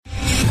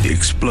The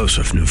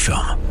explosive new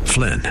film,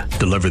 Flynn,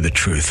 deliver the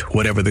truth,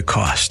 whatever the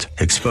cost,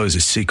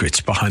 exposes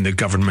secrets behind the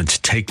government's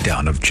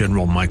takedown of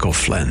General Michael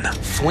Flynn.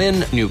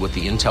 Flynn knew what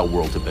the intel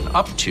world had been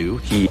up to.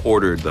 He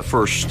ordered the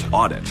first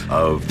audit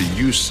of the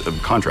use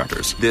of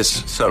contractors.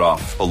 This set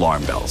off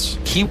alarm bells.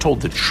 He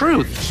told the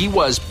truth. He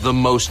was the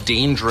most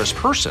dangerous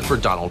person for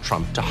Donald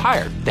Trump to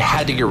hire. They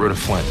had to get rid of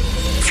Flynn.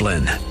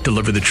 Flynn,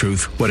 deliver the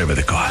truth, whatever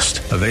the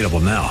cost. Available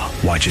now.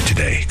 Watch it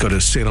today. Go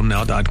to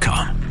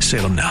salemnow.com.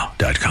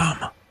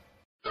 salemnow.com.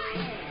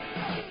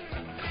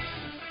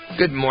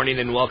 Good morning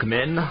and welcome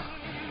in.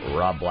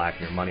 Rob Black,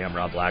 Your Money. I'm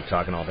Rob Black,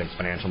 talking all things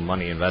financial,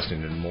 money,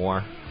 investing, and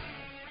more.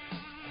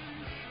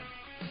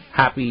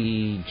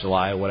 Happy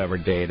July, whatever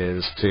day it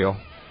is, to you.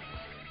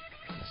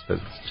 I suppose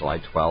it's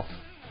July 12th.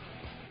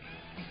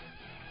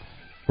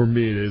 For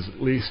me, it is,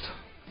 at least.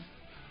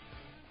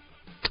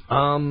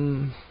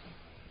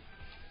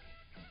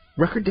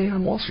 Record day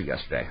on Wall Street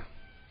yesterday.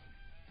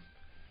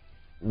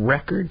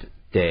 Record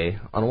day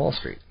on Wall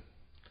Street.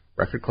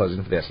 Record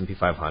closing for the S&P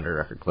 500,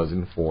 record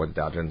closing for the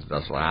Dow Jones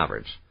Industrial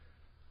Average.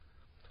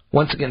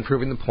 Once again,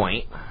 proving the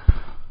point,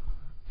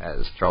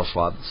 as Charles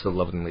Schwab so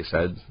lovingly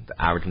said,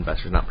 the average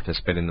investor is not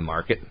participating in the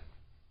market.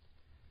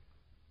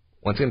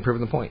 Once again,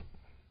 proving the point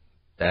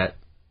that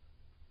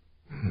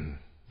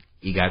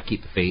you got to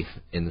keep the faith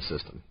in the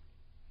system.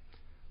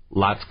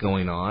 Lots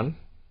going on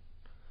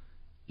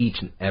each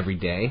and every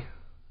day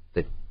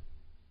that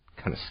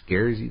kind of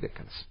scares you, that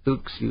kind of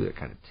spooks you, that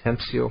kind of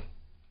tempts you.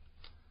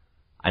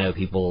 I know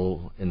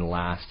people in the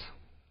last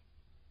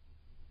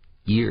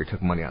year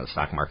took money out of the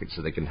stock market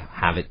so they can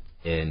have it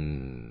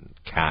in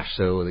cash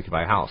so they could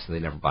buy a house, and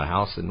they never bought a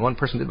house, and one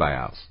person did buy a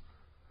house.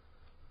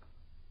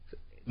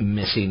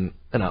 Missing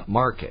an up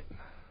market,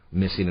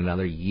 missing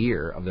another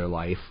year of their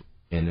life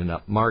in an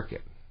up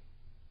market.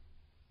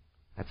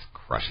 That's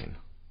crushing.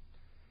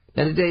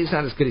 Now today's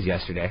not as good as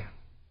yesterday.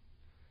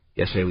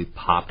 Yesterday we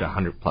popped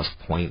 100-plus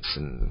points,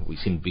 and we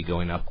seemed to be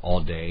going up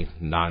all day,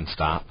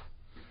 nonstop.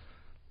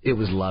 It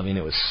was loving,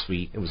 it was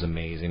sweet, it was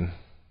amazing.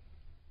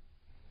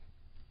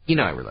 You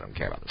know I really don't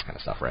care about this kind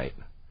of stuff, right?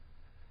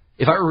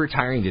 If I were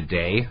retiring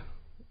today,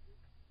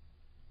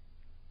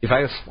 if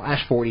I was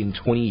flash forwarding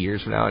 20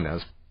 years from now and I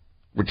was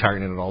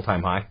retiring at an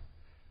all-time high,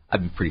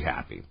 I'd be pretty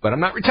happy. But I'm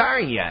not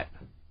retiring yet.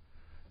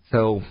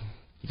 So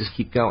you just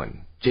keep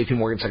going. JP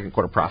Morgan second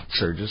quarter profit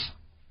surges.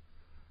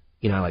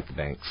 You know I like the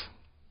banks.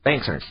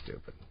 Banks aren't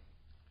stupid.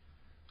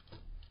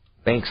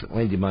 Banks that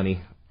lend you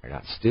money are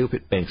not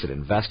stupid. Banks that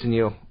invest in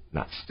you,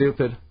 not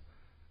stupid.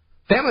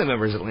 Family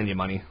members that lend you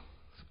money,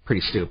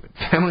 pretty stupid.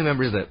 Family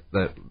members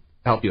that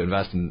help you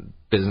invest in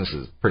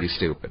businesses, pretty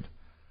stupid.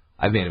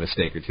 I've made a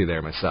mistake or two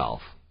there myself.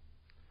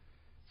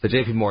 So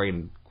JP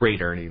Morgan,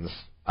 great earnings,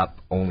 up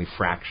only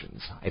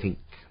fractions. I think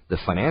the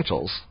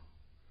financials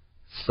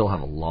still have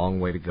a long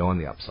way to go on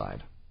the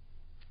upside.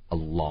 A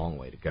long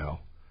way to go.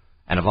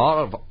 And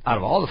out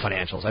of all the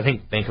financials, I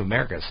think Bank of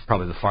America is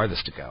probably the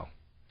farthest to go.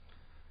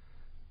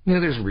 You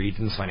know, there's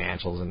Regions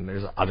Financials, and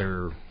there's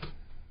other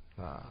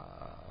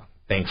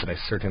banks that I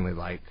certainly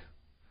like.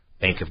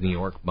 Bank of New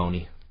York,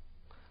 Boney.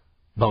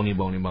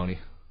 Boney.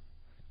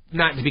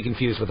 Not to be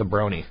confused with a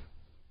brony.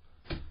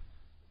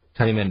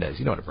 Tony Mendez,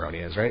 you know what a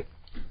brony is, right?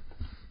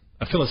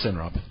 Fill us in,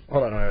 Rob.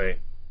 Hold on, wait.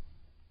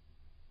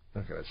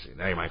 Okay, let's see.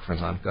 Now your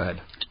microphone's on. Go ahead.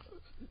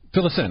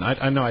 Fill us in.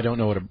 I know I don't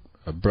know what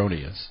a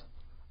brony is.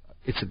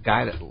 It's a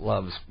guy that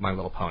loves My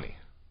Little Pony.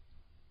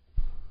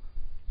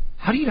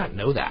 How do you not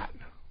know that?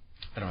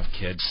 I don't have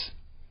kids.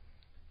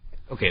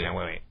 Okay, now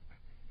wait.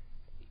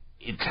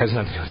 It has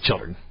nothing to do with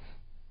children.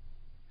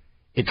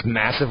 It's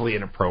massively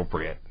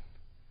inappropriate.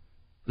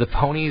 The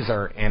ponies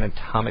are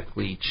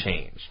anatomically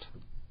changed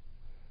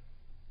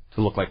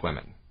to look like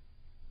women.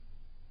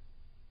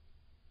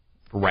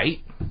 Right?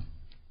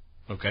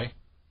 Okay.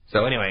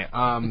 So anyway,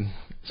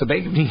 so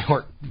Bank of New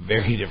York,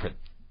 very different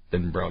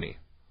than Brony.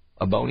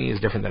 A Boney is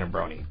different than a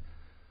Brony.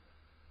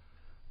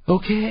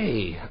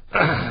 Okay.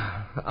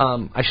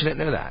 I shouldn't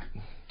know that.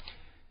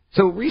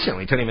 So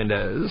recently, Tony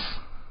Mendez,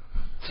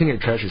 Senior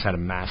Treasury's had a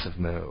massive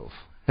move.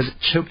 Has it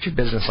choked your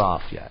business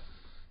off yet?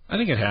 I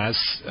think it has.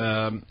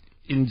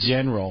 In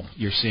general,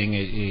 you're seeing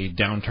a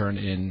downturn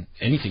in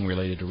anything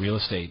related to real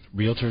estate.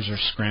 Realtors are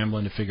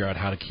scrambling to figure out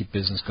how to keep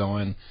business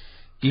going.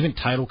 Even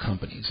title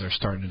companies are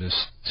starting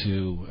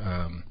to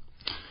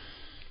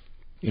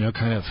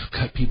kind of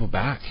cut people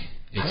back.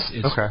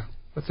 It's okay.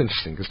 That's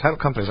interesting, because title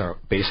companies are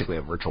basically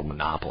a virtual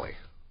monopoly.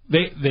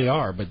 They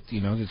are, but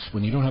it's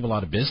when you don't have a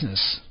lot of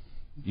business,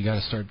 you got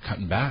to start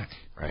cutting back.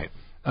 Right.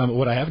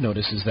 What I have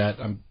noticed is that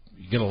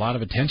you get a lot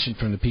of attention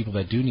from the people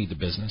that do need the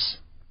business.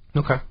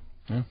 Okay.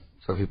 Yeah.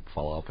 So people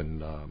follow up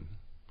and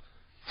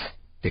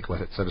stick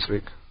with it, so to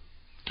speak.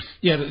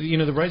 Yeah,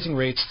 the rising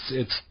rates,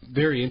 it's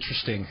very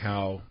interesting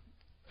how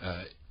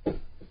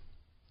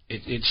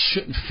it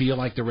shouldn't feel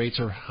like the rates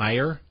are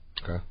higher.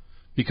 Okay.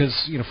 Because,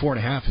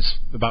 4.5 is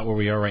about where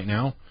we are right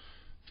now.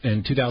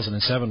 In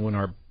 2007, when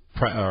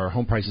our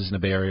home prices in the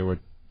Bay Area were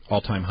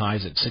all-time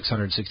highs at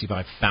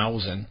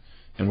 $665,000,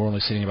 and we're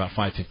only sitting about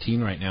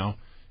 $515 right now,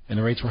 and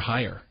the rates were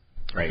higher.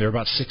 Right. They were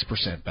about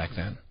 6% back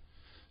then.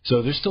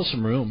 So there's still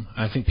some room.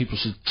 I think people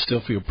should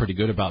still feel pretty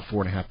good about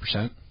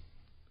 4.5%.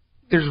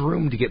 There's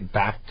room to get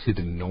back to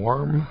the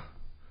norm,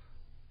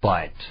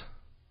 but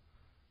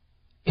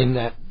in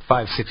that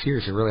 5-6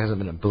 years, there really hasn't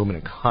been a booming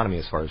economy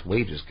as far as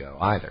wages go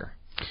either.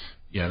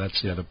 Yeah,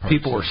 that's the other part.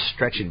 People were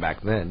stretching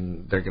back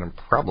then. They're going to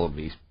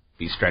probably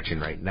be stretching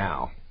right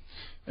now.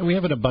 And we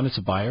have an abundance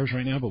of buyers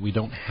right now, but we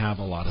don't have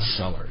a lot of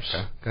sellers.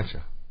 Okay,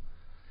 gotcha.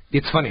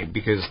 It's funny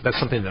because that's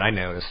something that I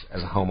noticed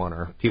as a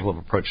homeowner. People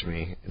have approached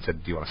me and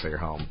said, do you want to sell your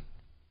home?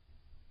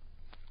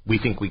 We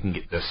think we can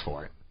get this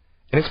for it.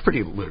 And it's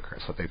pretty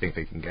ludicrous what they think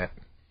they can get.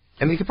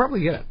 And they could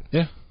probably get it.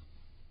 Yeah.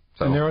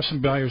 So, and there are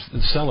some buyers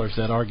and sellers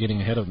that are getting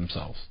ahead of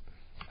themselves.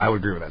 I would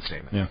agree with that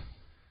statement. Yeah.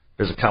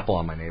 There's a couple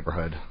on my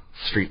neighborhood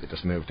street that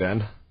just moved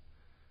in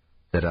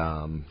that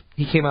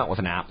he came out with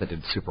an app that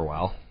did super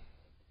well.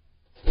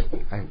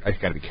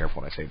 I've got to be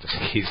careful when I say it just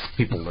in case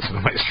people listen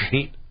to my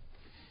street.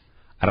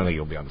 I don't think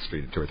you'll be on the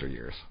street in 2 or 3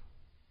 years.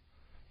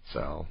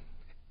 So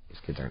these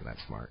kids aren't that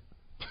smart.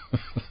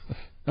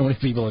 How many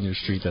people on your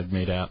street that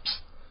made apps?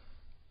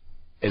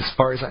 As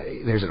far as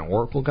there's an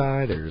Oracle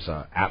guy, there's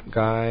an app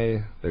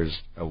guy, there's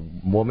a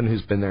woman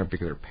who's been there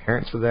because her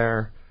parents were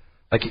there.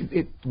 Like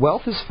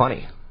wealth is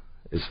funny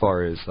as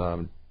far as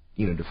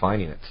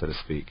defining it, so to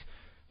speak.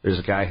 There's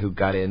a guy who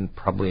got in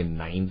probably in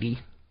 '90,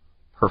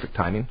 perfect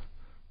timing,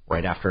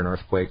 right after an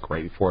earthquake,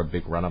 right before a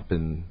big run up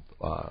in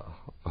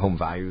home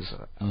values,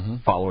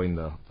 following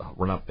the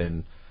run up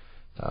in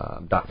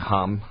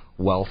 .com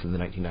wealth in the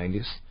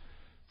 1990s.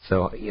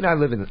 So I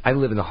live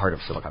in the heart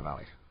of Silicon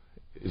Valley,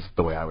 is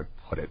the way I would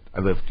put it.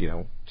 I lived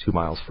 2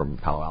 miles from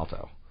Palo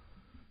Alto,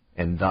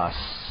 and thus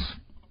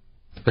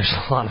there's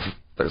a lot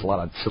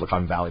of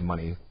Silicon Valley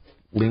money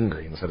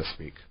lingering, so to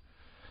speak.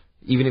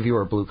 Even if you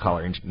were a blue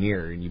collar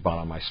engineer and you bought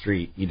on my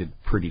street, you did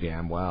pretty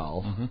damn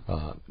well.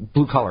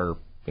 Blue collar,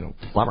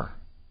 plumber.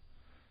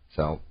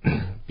 So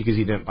because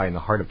you didn't buy in the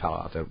heart of Palo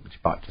Alto, but you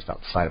bought just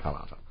outside of Palo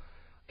Alto.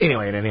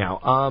 Anyway,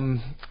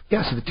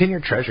 so the 10-year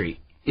Treasury,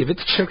 if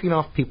it's choking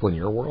off people in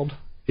your world,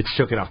 it's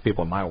choking off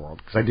people in my world,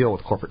 because I deal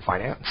with corporate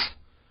finance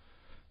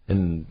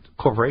and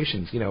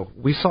corporations.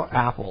 We saw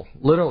Apple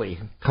literally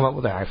come up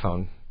with the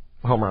iPhone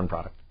home run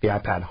product, the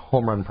iPad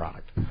home run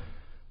product,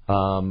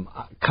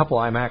 a couple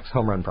iMacs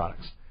home run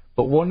products.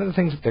 But one of the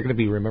things that they're going to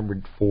be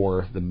remembered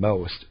for the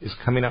most is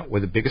coming out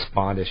with the biggest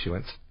bond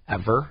issuance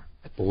ever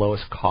at the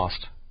lowest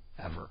cost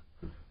ever.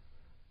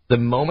 The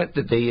moment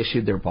that they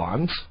issued their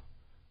bonds,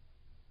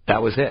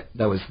 that was it.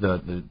 That was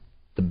the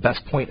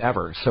best point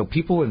ever. So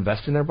people who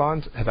invest in their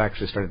bonds have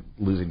actually started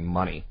losing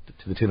money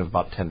to the tune of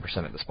about 10%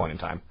 at this point in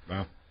time.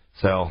 Wow.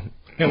 So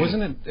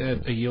wasn't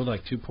it a yield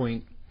like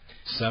 2.7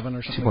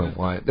 or something?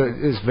 2.1.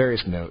 There's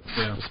various notes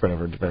spread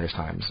over various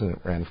times, and it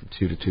ran from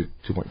 2 to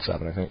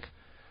 2.7, I think.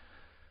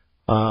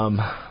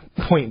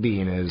 Point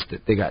being is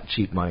that they got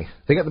cheap money.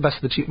 They got the best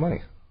of the cheap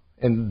money.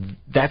 And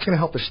that's going to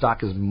help their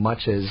stock as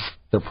much as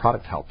their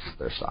product helps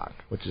their stock,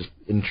 which is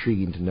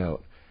intriguing to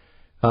note.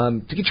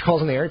 To get your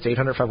calls on the air, it's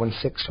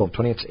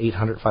 800-516-1220. It's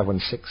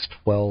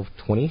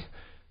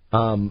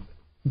 800-516-1220.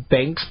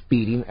 Banks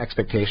beating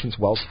expectations.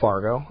 Wells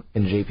Fargo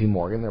and J.P.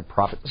 Morgan, their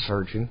profit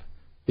surging,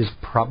 is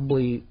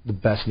probably the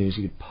best news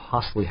you could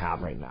possibly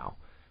have right now.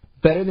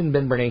 Better than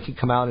Ben Bernanke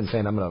come out and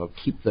saying, I'm going to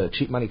keep the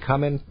cheap money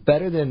coming.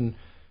 Better than,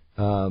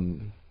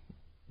 the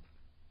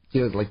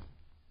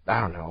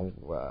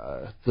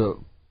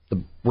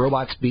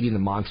robots beating the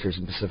monsters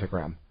in Pacific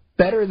Rim.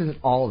 Better than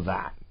all of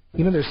that.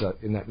 There's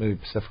in that movie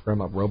Pacific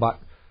Rim, a robot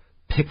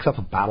picks up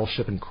a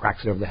battleship and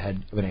cracks it over the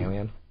head of an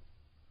alien.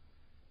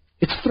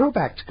 It's a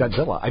throwback to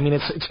Godzilla. I mean,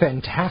 it's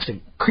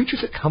fantastic.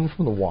 Creatures that come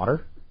from the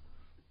water,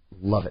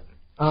 love it.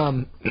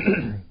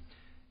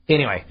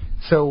 Anyway,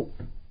 so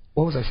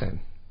what was I saying?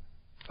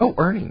 Oh,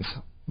 earnings,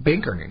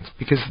 bank earnings,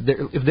 because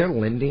if they're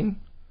lending,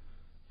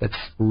 that's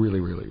really,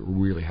 really,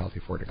 really healthy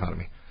for an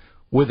economy.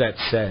 With that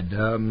said,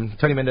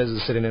 Tony Mendez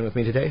is sitting in with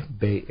me today,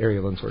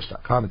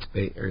 BayAreaLoanSource.com. It's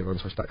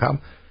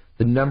BayAreaLoanSource.com.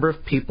 The number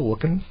of people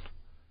looking,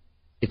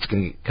 it's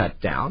going to get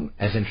cut down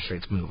as interest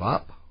rates move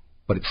up,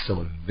 but it's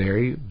still a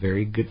very,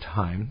 very good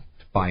time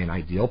to buy an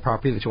ideal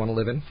property that you want to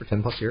live in for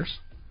 10 plus years.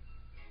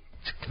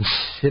 To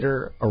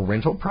consider a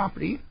rental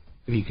property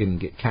if you can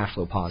get cash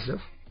flow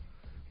positive.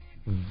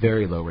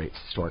 Very low rates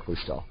historically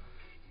still.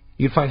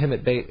 You can find him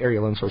at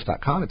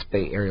BayAreaLoanSource.com. It's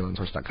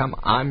BayAreaLoanSource.com.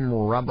 I'm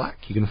Rob Black.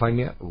 You can find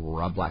me at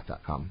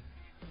RobBlack.com.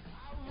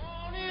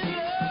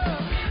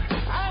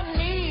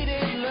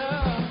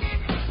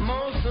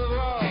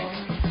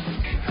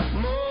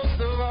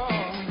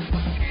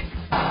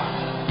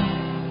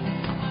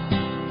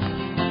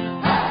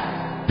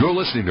 You're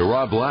listening to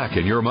Rob Black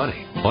and Your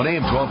Money on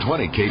AM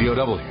 1220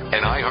 KDOW,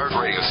 an iHeart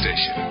radio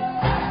station.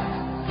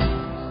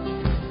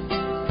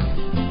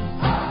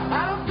 I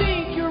don't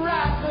think you're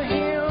right for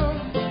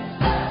him.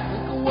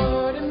 Look at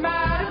what it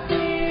might have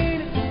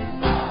been.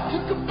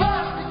 Took a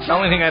bus to The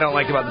only thing I don't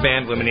like about the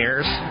band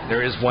Lumineers,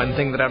 there is one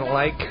thing that I don't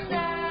like.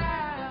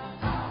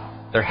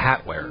 They're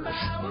hat wearers.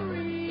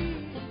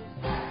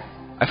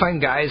 I find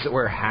guys that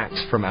wear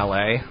hats from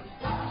L.A.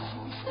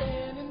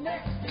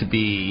 to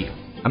be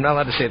I'm not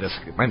allowed to say this.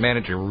 My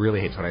manager really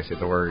hates when I say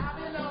the word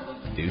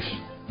douche.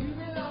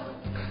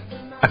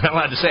 I'm not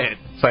allowed to say it,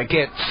 so I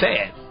can't say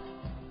it.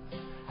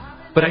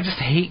 But I just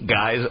hate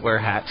guys that wear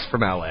hats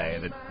from L.A.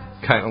 that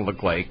kind of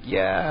look like,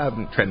 yeah,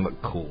 I'm trying to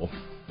look cool.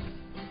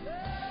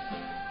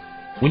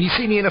 When you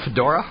see me in a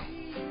fedora,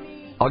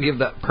 I'll give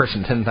that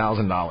person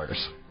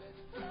 $10,000.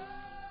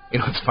 You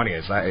know what's funny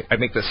is I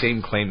make the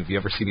same claim. If you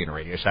ever see me in a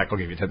Radio Shack, I'll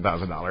give you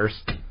 $10,000.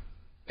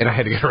 And I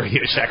had to get a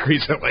Radio Shack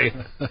recently.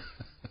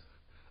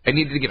 I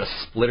needed to get a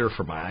splitter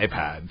for my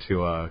iPad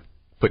to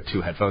put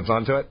 2 headphones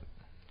onto it.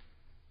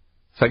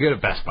 So I go to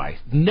Best Buy,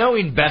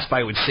 knowing Best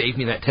Buy would save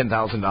me that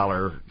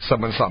 $10,000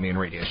 someone saw me in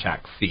Radio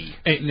Shack fee.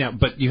 Hey, now,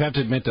 but you have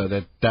to admit, though,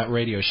 that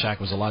Radio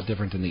Shack was a lot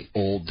different than the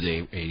old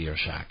day Radio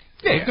Shack.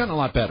 Yeah, They've gotten a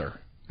lot better.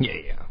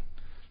 Yeah.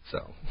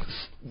 So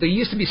they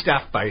used to be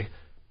staffed by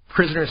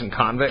prisoners and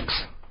convicts,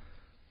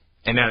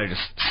 and now they're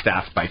just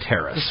staffed by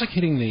terrorists. It's like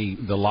hitting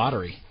the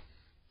lottery.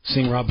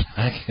 Seeing Rob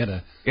Black at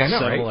a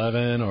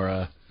 7-Eleven or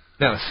a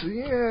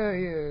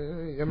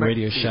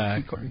Radio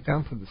Shack.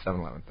 Down for the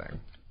 7-Eleven thing.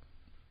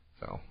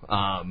 So,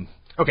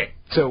 okay.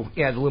 So,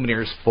 yeah, the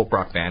Lumineers, folk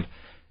rock band.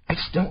 I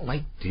just don't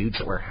like dudes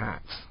that wear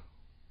hats.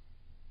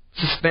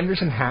 Suspenders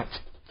and hats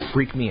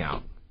freak me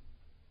out.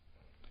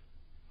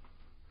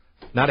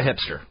 Not a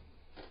hipster.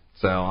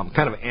 So, I'm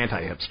kind of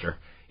anti-hipster.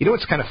 You know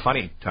what's kind of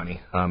funny,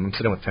 Tony? I'm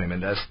sitting with Tony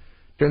Mendez.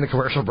 During the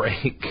commercial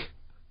break,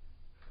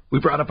 we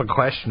brought up a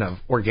question of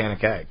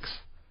organic eggs.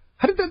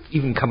 How did that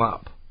even come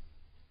up?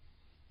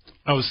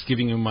 I was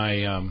giving you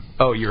my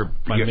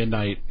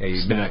midnight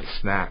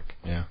snack.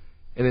 Yeah.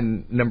 And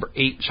then number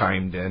 8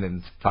 chimed in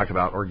and talked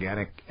about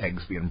organic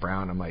eggs being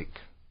brown. I'm like,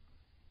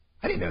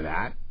 I didn't know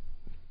that.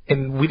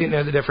 And we didn't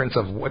know the difference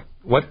of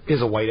what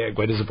is a white egg,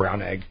 what is a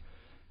brown egg.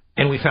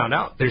 And we found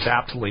out there's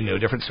absolutely no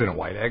difference between a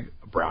white egg,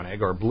 a brown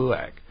egg, or a blue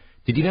egg.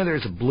 Did you know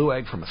there's a blue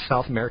egg from a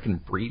South American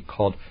breed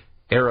called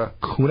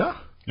Aracuna?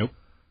 Nope.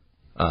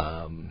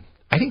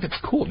 I think that's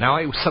cool. Now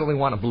I suddenly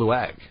want a blue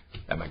egg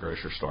at my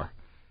grocery store.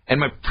 And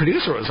my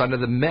producer was under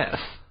the myth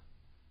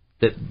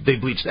that they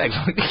bleached eggs.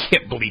 I'm like, they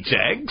can't bleach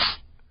eggs.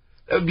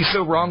 That would be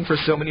so wrong for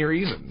so many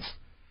reasons.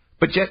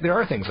 But yet there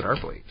are things that are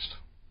bleached.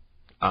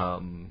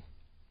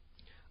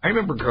 I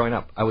remember growing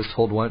up, I was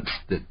told once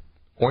that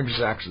orange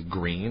is actually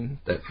green,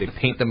 that they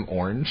paint them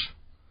orange.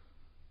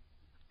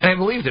 And I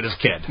believed it as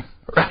a kid,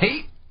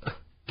 right?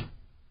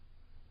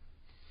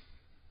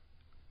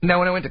 Now,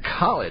 when I went to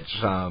college,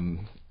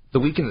 the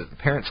weekend that the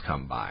parents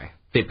come by,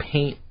 they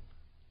paint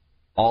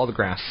all the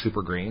grass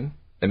super green.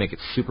 They make it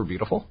super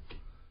beautiful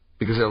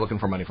because they're looking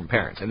for money from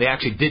parents. And they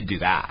actually did do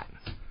that.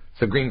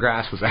 So green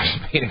grass was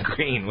actually painted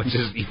green, which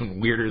is even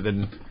weirder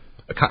than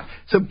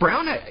so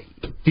brown egg.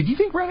 Did you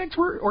think brown eggs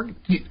were, or do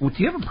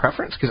you have a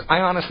preference? Because I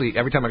honestly,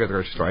 every time I go to the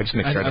grocery store, I just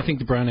make sure. I think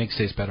the brown eggs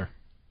taste better.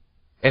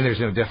 And there's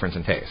no difference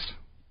in taste.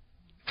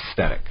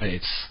 Aesthetic.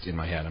 It's in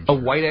my head. A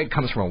white egg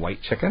comes from a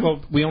white chicken?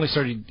 Well, we only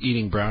started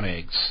eating brown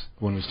eggs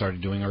when we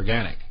started doing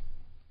organic.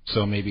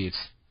 So maybe it's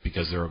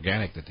because they're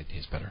organic that they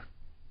taste better.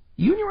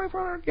 You and your wife are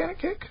on an organic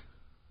kick?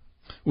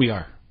 We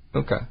are.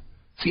 Okay.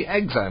 See,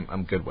 eggs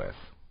I'm good with.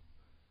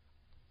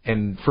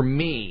 And for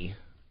me,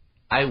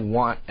 I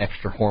want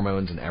extra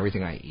hormones in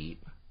everything I eat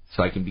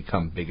so I can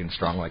become big and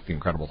strong like the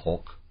Incredible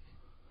Hulk.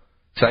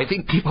 So I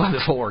think people have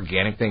this whole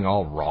organic thing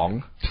all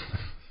wrong.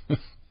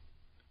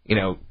 You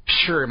know,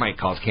 sure, it might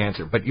cause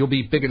cancer, but you'll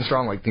be big and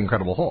strong like the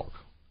Incredible Hulk.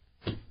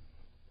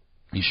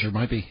 You sure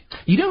might be.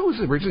 You know who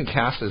was originally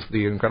cast as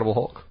the Incredible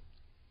Hulk?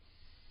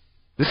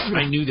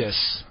 I knew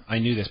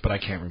this, but I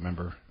can't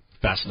remember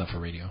fast enough for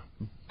radio.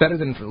 Better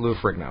than Lou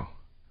Ferrigno.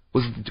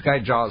 Was the guy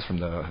Jaws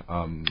from the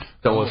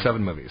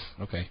 007 movies.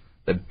 Okay.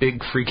 The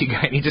big, freaky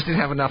guy, and he just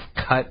didn't have enough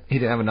cut. He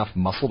didn't have enough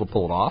muscle to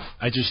pull it off.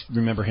 I just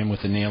remember him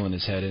with the nail in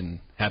his head in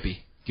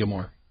Happy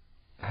Gilmore.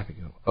 Happy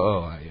Gilmore.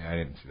 Oh, yeah, I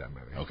didn't see that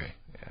movie. Okay.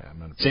 Yeah, I'm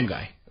not Same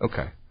guy.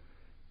 Okay.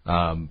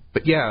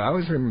 But yeah, I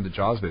always remember the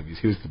Jaws movies.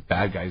 He was the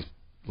bad guy's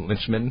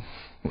lynchman.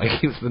 Like,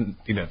 he was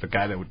the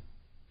guy that would,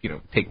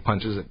 take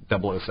punches at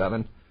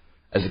 007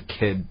 as a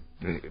kid.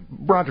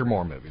 Roger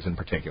Moore movies in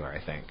particular,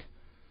 I think.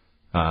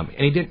 And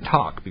he didn't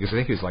talk because I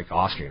think he was like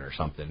Austrian or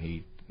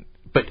something.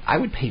 But I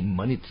would pay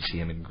money to see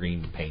him in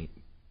green paint.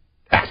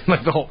 Acting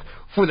like the Hulk.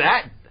 For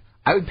that,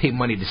 I would pay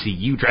money to see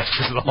you dressed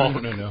as the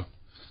Hulk. No.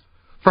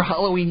 For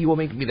Halloween, you will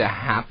make me the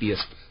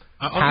happiest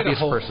I'll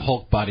get a person.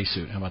 Hulk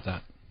bodysuit. How about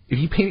that? If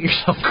you painted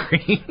yourself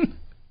green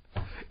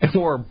and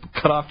wore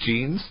cut-off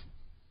jeans,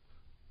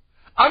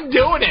 I'm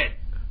doing it.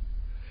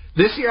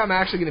 This year, I'm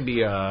actually going to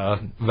be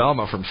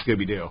Velma from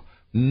Scooby-Doo.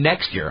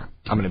 Next year,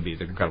 I'm going to be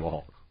the Incredible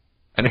Hulk.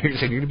 I know you're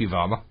saying you're going to be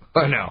Velma.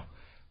 Oh, no.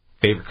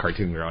 Favorite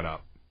cartoon growing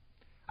up.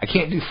 I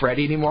can't do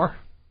Freddy anymore.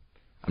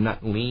 I'm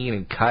not lean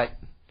and cut.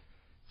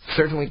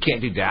 Certainly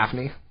can't do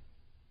Daphne.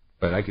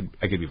 But I could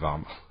be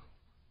Velma.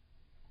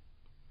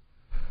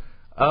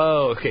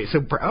 Oh, okay. So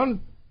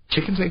brown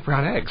chickens make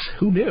brown eggs.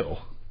 Who knew?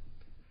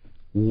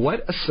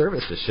 What a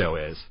service this show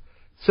is.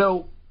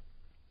 So,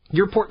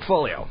 your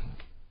portfolio.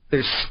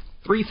 There's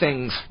 4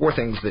 things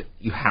that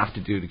you have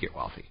to do to get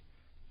wealthy.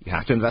 You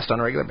have to invest on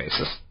a regular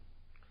basis.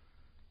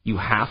 you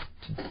have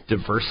to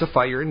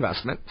diversify your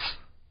investments,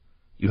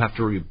 you have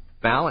to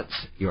rebalance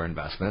your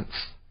investments,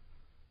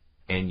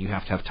 and you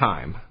have to have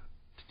time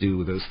to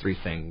do those three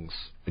things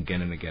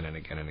again and again and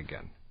again and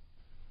again.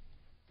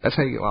 That's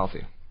how you get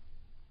wealthy.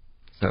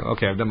 So,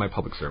 okay, I've done my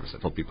public service.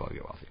 I told people how to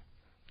get wealthy.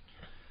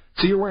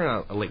 So you're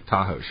wearing a Lake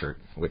Tahoe shirt,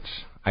 which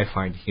I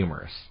find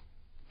humorous,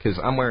 because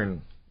I'm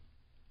wearing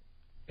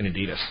an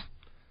Adidas.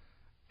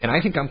 And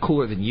I think I'm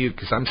cooler than you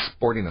because I'm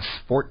sporting a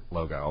sport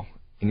logo,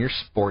 and you're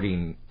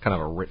sporting kind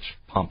of a rich,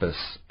 pompous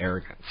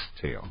arrogance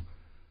to you.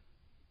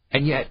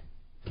 And yet,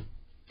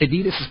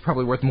 Adidas is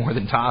probably worth more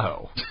than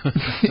Tahoe,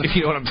 if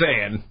you know what I'm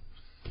saying.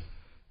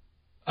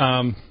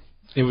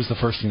 It was the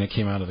first thing that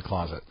came out of the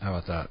closet. How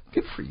about that?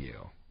 Good for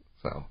you.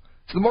 So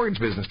the mortgage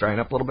business drying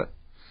up a little bit?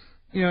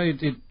 You know,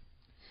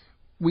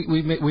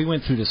 we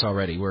went through this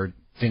already where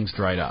things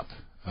dried up.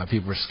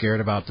 People were scared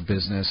about the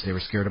business. They were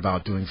scared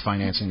about doing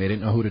financing. They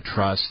didn't know who to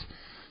trust.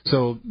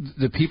 So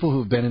the people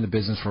who've been in the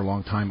business for a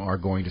long time are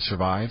going to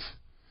survive.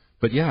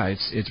 But yeah,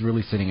 it's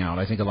really thinning out.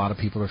 I think a lot of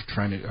people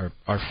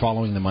are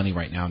following the money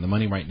right now, and the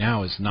money right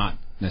now is not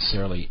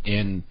necessarily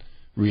in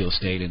real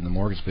estate in the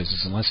mortgage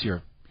business unless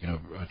you're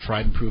a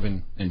tried and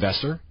proven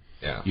investor.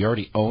 Yeah. You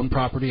already own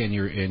property and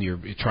you're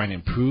trying to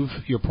improve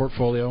your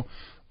portfolio,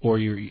 or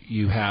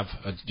you have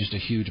just a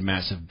huge,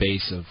 massive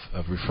base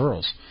of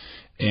referrals.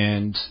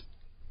 And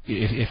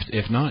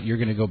if not, you're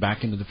going to go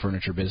back into the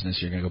furniture business.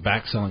 You're going to go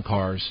back selling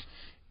cars,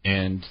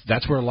 and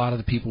that's where a lot of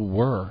the people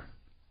were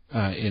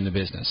in the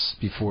business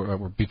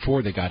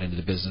before they got into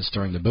the business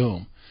during the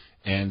boom.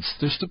 And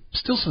there's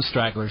still some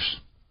stragglers,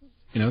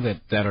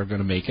 that are going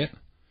to make it.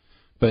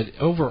 But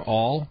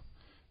overall,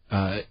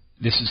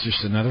 this is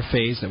just another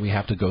phase that we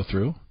have to go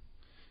through,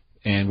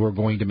 and we're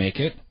going to make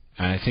it.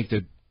 And I think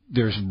that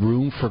there's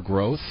room for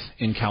growth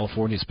in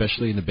California,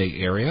 especially in the Bay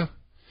Area.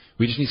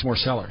 We just need some more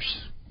sellers.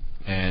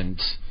 And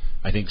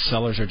I think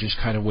sellers are just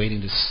kind of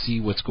waiting to see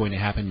what's going to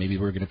happen. Maybe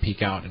we're going to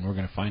peak out and we're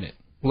going to find it.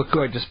 Look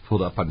who I just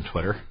pulled up on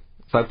Twitter.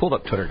 So I pulled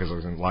up Twitter because I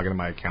was going to log into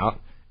my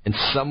account. And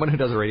someone who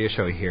does a radio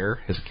show here,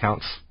 his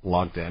account's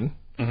logged in.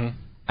 Mm-hmm.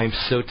 I'm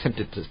so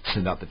tempted to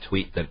send out the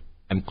tweet that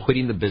I'm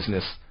quitting the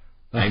business.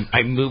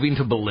 I'm moving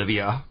to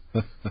Bolivia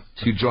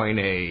to join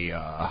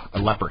a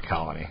leper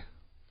colony.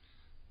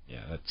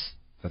 Yeah,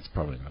 that's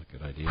probably not a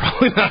good idea.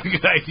 Probably not a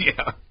good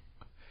idea.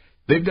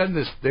 They've done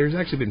this. There's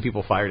actually been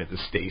people fired at the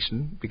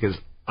station because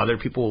other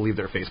people will leave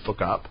their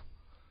Facebook up,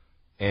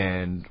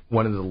 and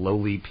one of the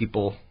lowly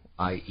people,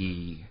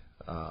 i.e.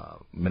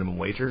 minimum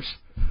wagers,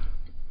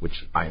 which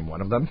I am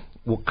one of them,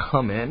 will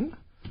come in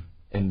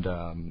and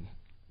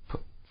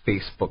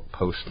Facebook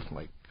post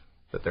like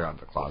that they're out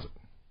of the closet.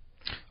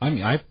 I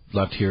mean, I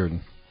left here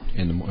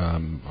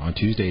on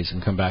Tuesdays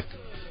and come back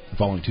the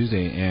following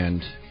Tuesday,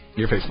 and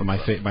your Facebook, my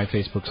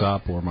Facebook's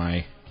up or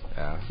my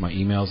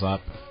email's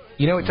up.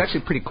 It's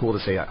actually pretty cool to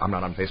say I'm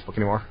not on Facebook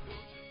anymore.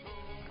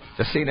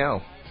 Just say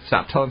no.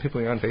 Stop telling people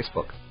you're on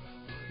Facebook.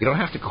 You don't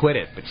have to quit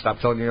it, but stop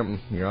telling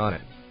them you're on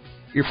it.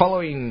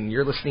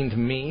 You're listening to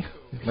me.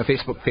 My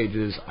Facebook page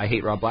is I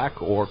Hate Rob Black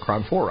or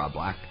Crime for Rob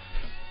Black.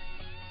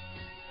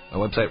 My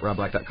website,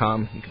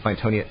 robblack.com. You can find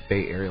Tony at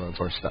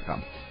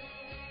BayAreaLoanSource.com.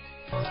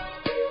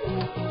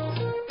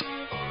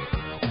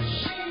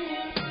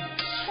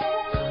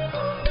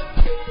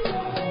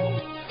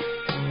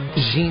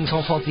 Jean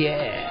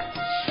Sanfantier.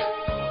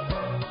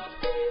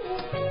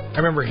 I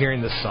remember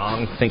hearing this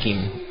song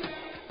thinking,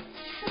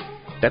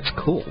 that's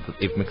cool that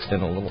they've mixed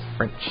in a little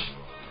French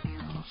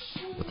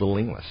with a little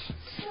English.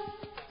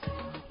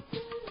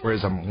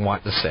 Whereas I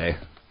want to say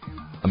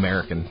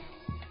American.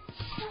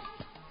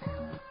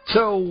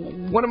 So,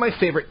 one of my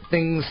favorite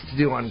things to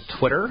do on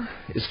Twitter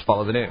is to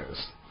follow the news.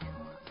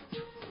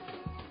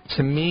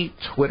 To me,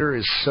 Twitter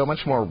is so much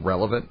more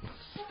relevant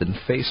than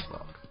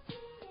Facebook.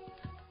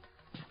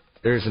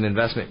 There's an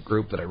investment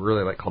group that I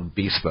really like called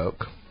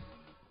Bespoke.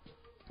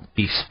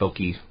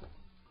 Bespokey.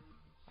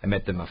 I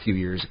met them a few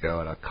years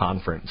ago at a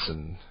conference,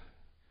 and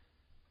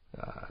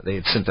they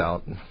had sent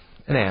out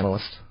an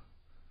analyst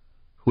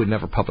who had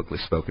never publicly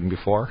spoken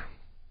before.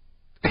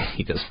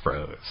 He just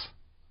froze.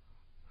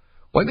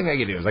 One thing I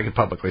could do is I could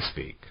publicly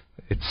speak.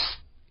 It's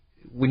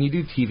when you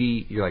do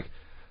TV, you're like,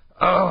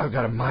 oh, I've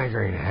got a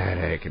migraine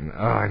headache, and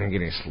oh, I didn't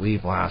get any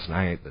sleep last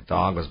night. The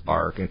dog was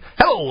barking.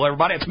 Hello,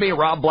 everybody, it's me,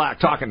 Rob Black,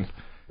 talking. And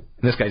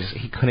this guy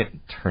he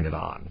couldn't turn it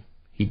on.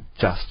 He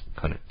just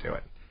couldn't do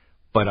it.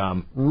 But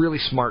really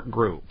smart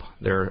group.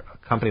 They're a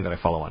company that I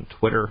follow on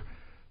Twitter.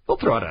 They'll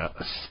throw out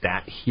a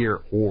stat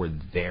here or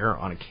there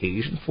on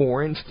occasion.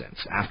 For instance,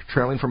 after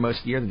trailing for most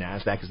of the year, the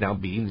NASDAQ is now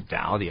beating the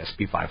Dow, the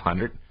S&P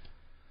 500.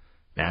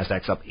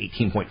 NASDAQ's up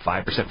 18.5%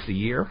 for the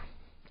year.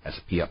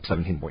 S&P up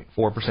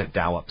 17.4%.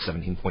 Dow up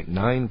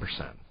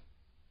 17.9%.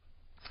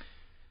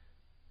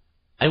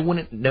 I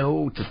wouldn't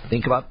know to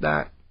think about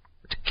that,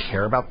 to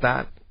care about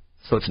that.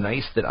 So it's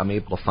nice that I'm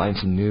able to find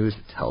some news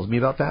that tells me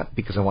about that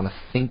because I want to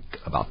think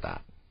about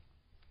that.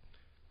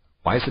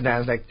 Why is the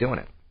NASDAQ doing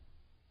it?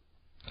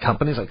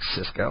 Companies like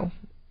Cisco,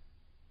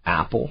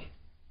 Apple,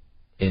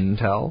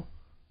 Intel,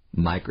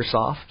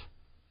 Microsoft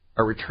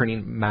are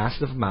returning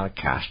massive amount of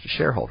cash to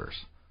shareholders.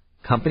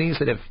 Companies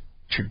that have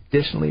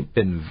traditionally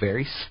been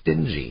very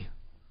stingy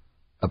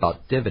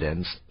about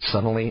dividends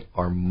suddenly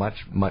are much,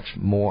 much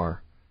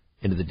more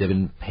into the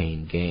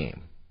dividend-paying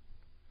game.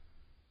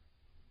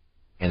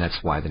 And that's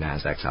why the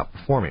Nasdaq's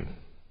outperforming.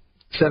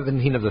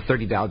 17 of the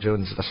 30 Dow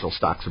Jones Industrial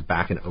stocks are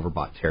back in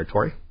overbought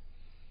territory.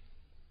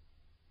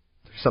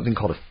 There's something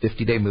called a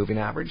 50-day moving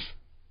average.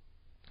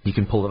 You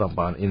can pull it up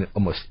in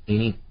almost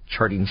any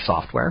charting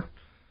software.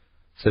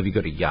 So if you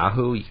go to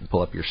Yahoo, you can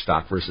pull up your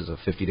stock versus a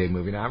 50-day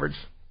moving average.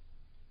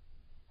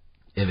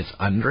 If it's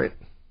under it,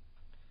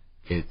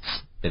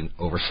 it's been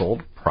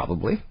oversold,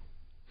 probably.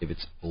 If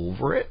it's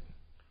over it,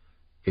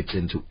 it's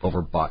into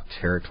overbought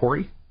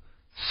territory.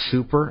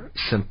 Super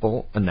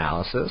simple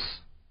analysis.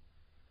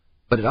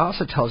 But it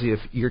also tells you if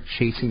you're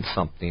chasing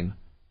something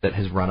that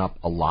has run up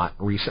a lot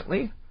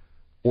recently,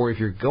 or if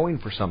you're going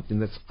for something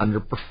that's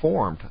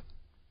underperformed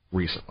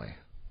recently.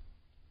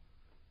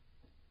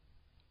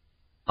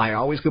 I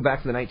always go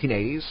back to the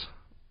 1980s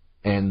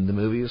and the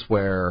movies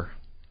where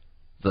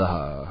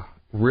the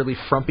really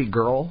frumpy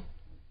girl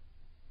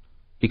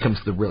becomes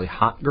the really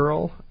hot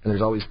girl, and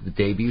there's always the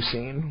debut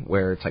scene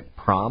where it's like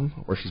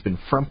prom, where she's been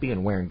frumpy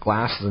and wearing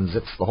glasses and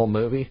zips the whole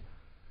movie,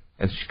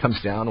 and she comes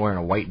down wearing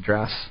a white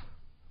dress.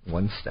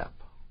 One step,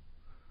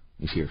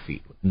 you see her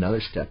feet.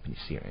 Another step, and you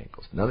see her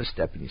ankles. Another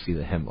step, and you see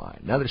the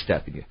hemline. Another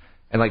step,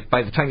 and like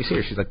by the time you see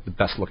her, she's like the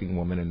best-looking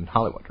woman in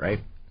Hollywood, right?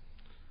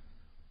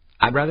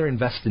 I'd rather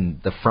invest in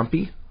the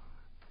frumpy.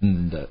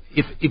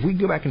 If we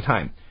go back in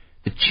time,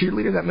 the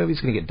cheerleader of that movie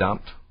is going to get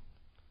dumped.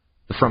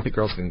 The frumpy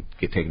girl's going to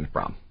get taken to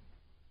prom.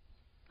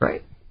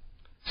 Right?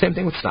 Same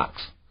thing with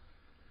stocks.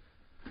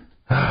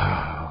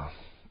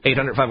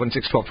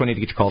 800-516-1220 to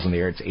get your calls on the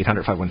air. It's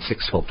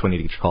 800-516-1220 to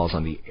get your calls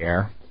on the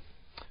air.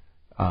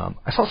 I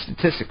saw a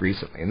statistic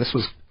recently, and this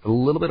was a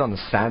little bit on the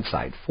sad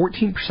side.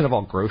 14% of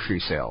all grocery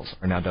sales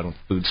are now done with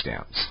food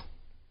stamps.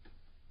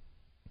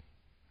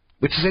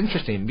 Which is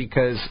interesting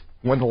because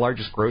one of the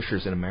largest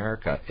grocers in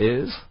America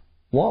is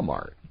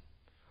Walmart.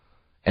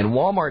 And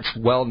Walmart's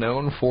well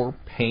known for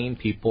paying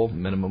people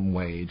minimum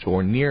wage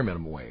or near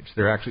minimum wage.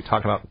 They're actually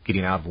talking about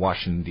getting out of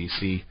Washington,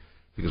 D.C.,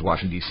 because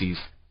Washington, D.C. is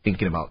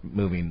thinking about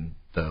moving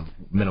the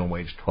minimum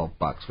wage to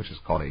 $12, which is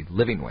called a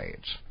living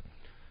wage,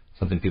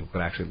 something people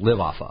can actually live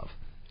off of.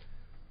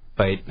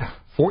 But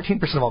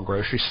 14% of all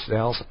grocery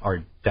sales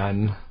are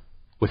done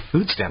with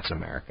food stamps in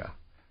America.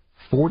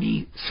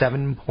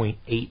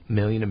 47.8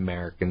 million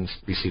Americans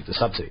received the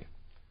subsidy.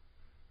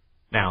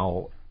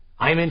 Now,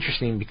 I'm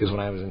interesting because when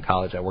I was in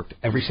college, I worked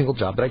every single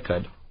job that I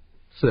could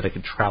so that I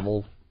could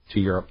travel to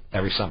Europe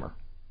every summer.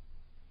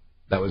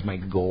 That was my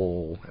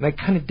goal, and I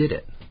kind of did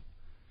it.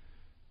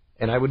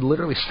 And I would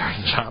literally start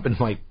a job in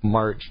like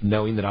March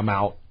knowing that I'm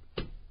out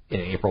in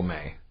April,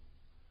 May.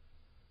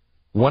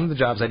 One of the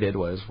jobs I did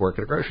was work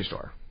at a grocery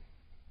store,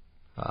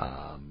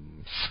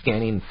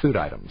 scanning food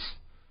items.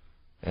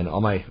 And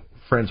all my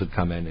friends would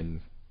come in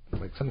and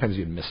like sometimes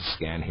you'd miss a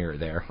scan here or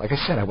there. Like I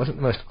said, I wasn't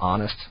the most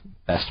honest,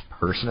 best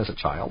person as a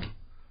child.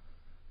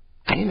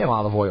 I didn't know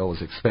olive oil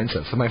was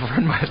expensive, so my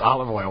friend buys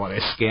olive oil when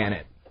I scan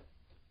it.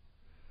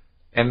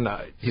 And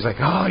he's like,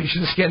 oh, you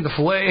should have scanned the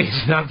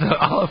fillets, not the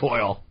olive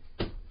oil.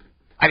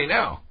 I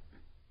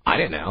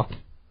didn't know.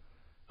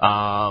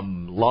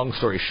 Long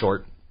story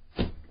short,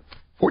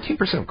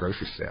 14% of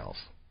grocery sales.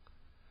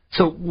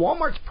 So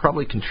Walmart's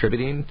probably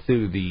contributing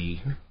to the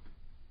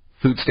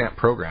food stamp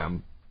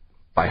program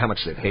by how much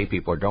they pay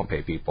people or don't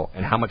pay people,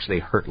 and how much they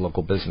hurt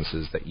local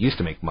businesses that used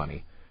to make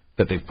money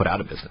that they've put out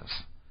of business.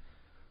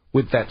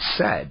 With that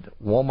said,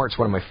 Walmart's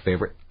one of my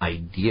favorite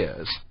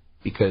ideas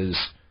because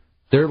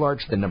they're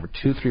larger than number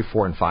 2, 3,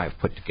 4, and 5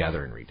 put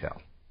together in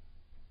retail.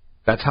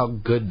 That's how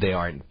good they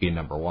are at being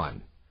number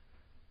one.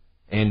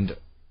 And,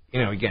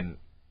 again,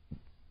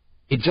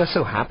 it just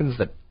so happens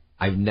that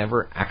I've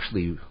never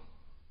actually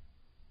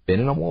been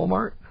in a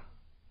Walmart.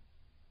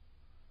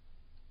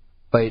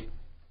 But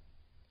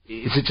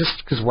is it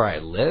just because where I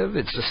live?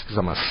 It's just because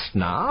I'm a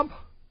snob?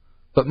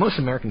 But most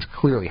Americans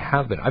clearly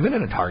have been. I've been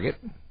in a Target.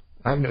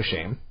 I have no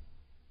shame.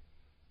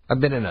 I've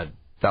been in a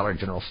Dollar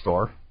General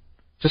store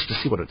just to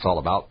see what it's all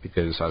about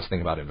because I was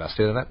thinking about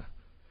investing in it,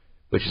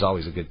 which is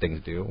always a good thing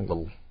to do, a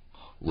little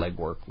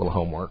legwork, a little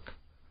homework.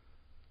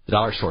 The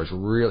dollar stores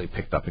really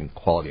picked up in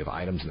quality of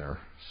items in their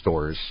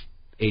stores.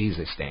 80s,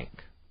 they stank.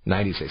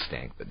 90s, they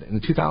stank. But in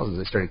the 2000s,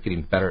 they started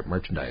getting better at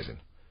merchandising.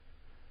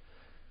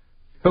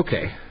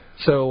 Okay,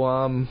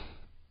 so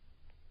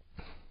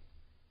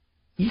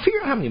you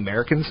figure out how many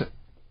Americans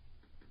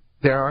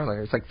there are?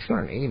 There's like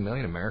 280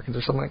 million Americans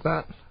or something like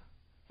that.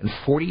 And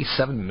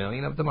 47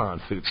 million of them are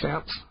on food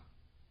stamps.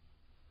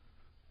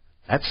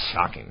 That's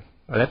shocking.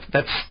 That's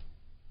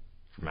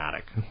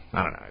dramatic.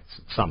 I don't know.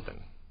 It's something.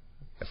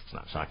 I guess it's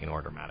not shocking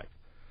or dramatic.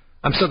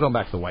 I'm still going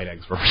back to the white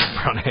eggs versus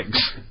brown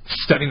eggs.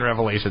 Stunning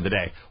revelation of the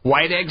day.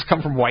 White eggs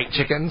come from white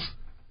chickens?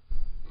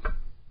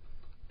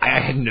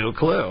 I had no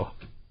clue.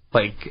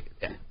 Like,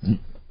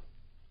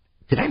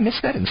 did I miss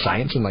that in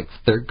science in, like,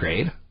 3rd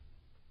grade?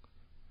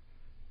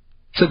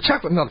 So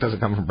chocolate milk doesn't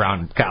come from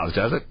brown cows,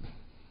 does it?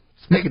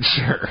 Just making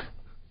sure.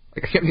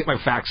 Like, I can't get my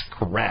facts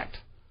correct.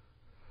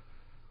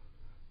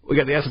 We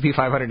got the S&P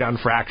 500 down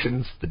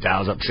fractions. The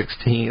Dow's up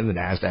 16. The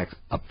Nasdaq's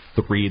up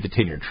 3. The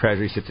 10-year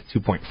Treasury sits at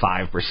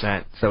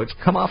 2.5%. So it's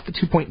come off the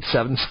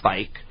 2.7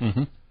 spike.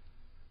 Mm-hmm.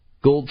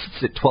 Gold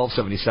sits at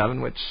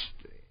 1277, which,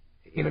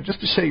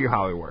 just to show you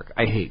how I work,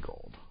 I hate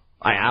gold.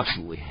 I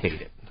absolutely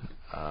hate it.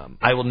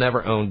 I will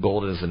never own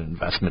gold as an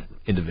investment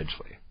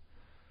individually.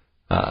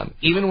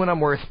 Even when I'm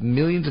worth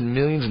millions and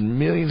millions and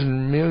millions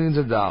and millions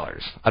of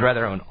dollars, I'd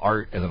rather own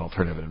art as an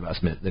alternative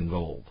investment than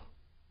gold.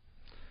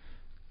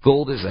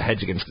 Gold is a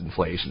hedge against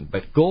inflation,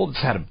 but gold's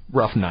had a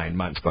rough 9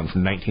 months, going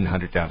from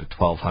 1,900 down to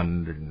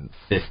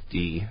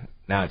 1,250.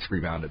 Now it's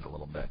rebounded a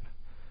little bit.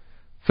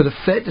 For the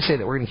Fed to say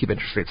that we're going to keep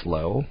interest rates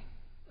low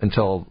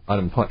until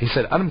unemployment, he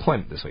said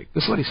unemployment this week.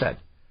 This is what he said.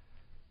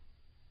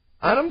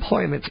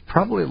 Unemployment's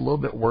probably a little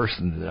bit worse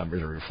than the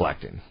numbers are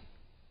reflecting.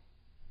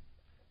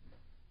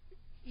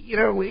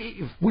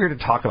 We're to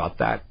talk about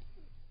that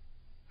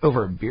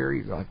over a beer.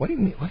 You're like, what do you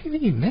mean? What do you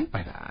think he meant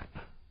by that?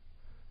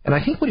 And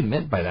I think what he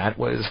meant by that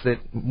was that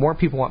more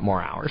people want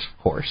more hours,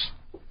 of course.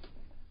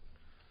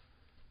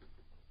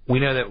 We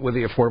know that with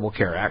the Affordable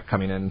Care Act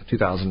coming in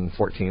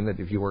 2014, that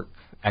if you work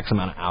X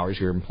amount of hours,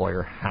 your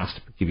employer has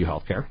to give you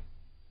health care.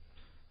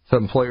 So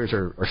employers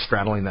are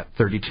straddling that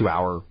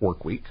 32-hour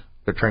work week.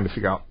 They're trying to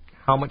figure out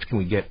how much can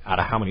we get out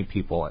of how many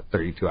people at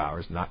 32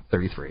 hours, not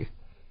 33.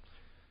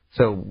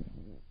 So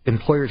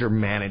employers are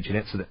managing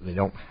it so that they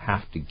don't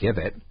have to give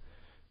it.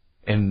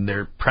 And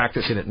they're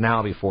practicing it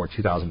now before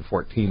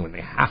 2014 when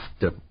they have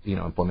to,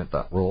 implement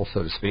that rule,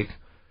 so to speak.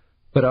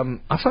 But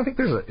also I think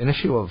there's an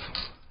issue of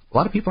a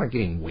lot of people aren't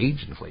getting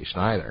wage inflation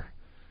either,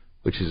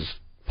 which is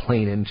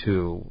playing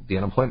into the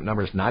unemployment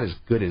numbers not as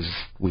good as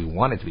we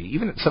want it to be.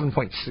 Even at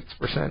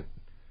 7.6%,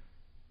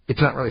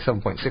 it's not really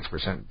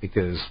 7.6%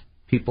 because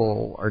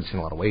people aren't seeing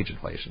a lot of wage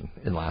inflation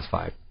in the last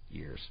 5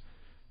 years.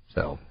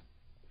 So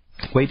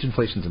wage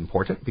inflation is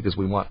important because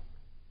we want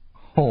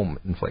home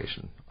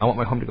inflation. I want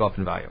my home to go up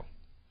in value.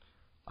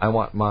 I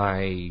want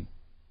my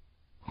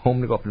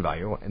home to go up in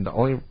value, and the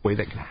only way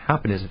that can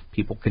happen is if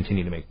people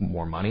continue to make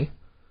more money,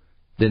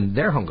 then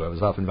their home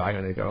goes up in value,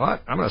 and they go,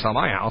 what? I'm going to sell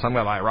my house. I'm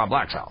going to buy Rob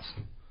Black's house.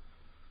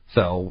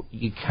 So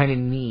you kind of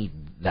need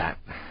that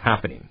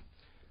happening.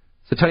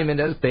 So Tony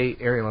Mendez,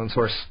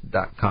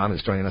 BayAreaLoanSource.com,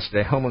 is joining us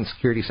today. Homeland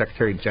Security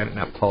Secretary Janet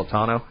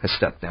Napolitano has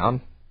stepped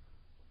down.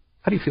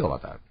 How do you feel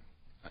about that?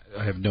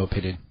 I have no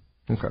opinion.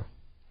 Okay.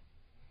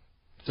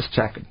 Just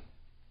checking.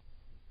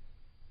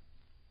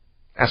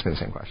 Ask me the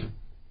same question.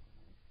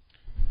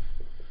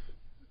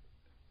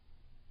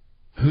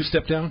 Who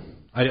stepped down?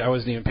 I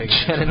wasn't even paying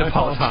attention. Janet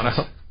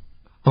Napolitano,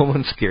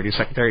 Homeland Security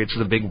Secretary. It's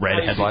the big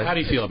red headline. How do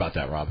you feel about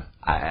that, Rob?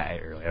 I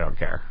really don't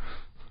care.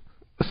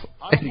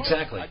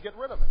 Exactly. I'd get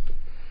rid of it.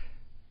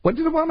 What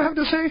did Obama have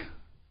to say?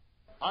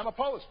 I'm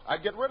opposed.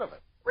 I'd get rid of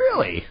it.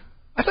 Really?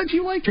 I thought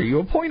you liked her. You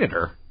appointed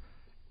her.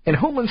 And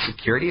Homeland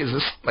Security, is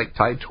this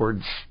tied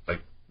towards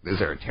is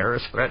there a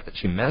terrorist threat that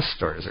she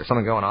missed, or is there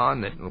something going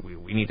on that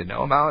we need to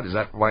know about? Is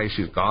that why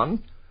she's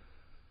gone?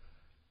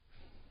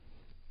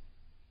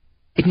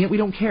 And yet we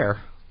don't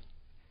care.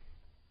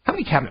 How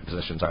many cabinet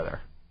positions are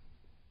there?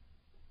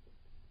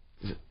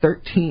 Is it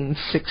 13,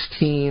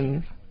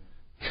 16,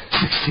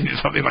 16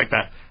 or something like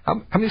that?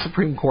 How many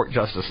Supreme Court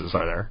justices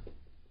are there?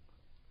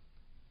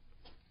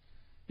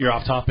 You're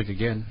off topic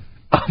again.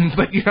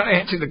 But you're not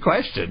answering the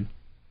question.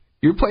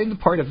 You're playing the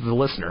part of the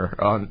listener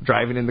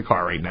driving in the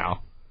car right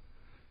now.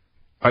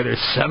 Are there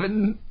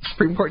 7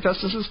 Supreme Court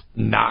justices,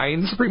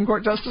 9 Supreme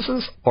Court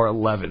justices, or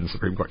 11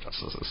 Supreme Court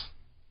justices?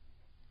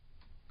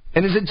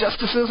 And is it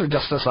justices or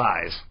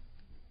justices?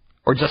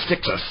 Or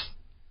justixus?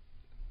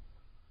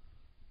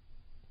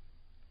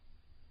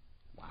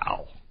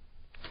 Wow.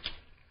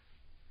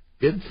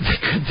 Good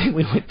thing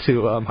we went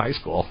to high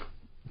school.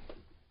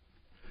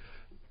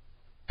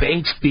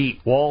 Banks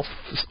beat Wells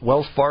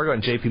Fargo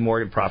and J.P.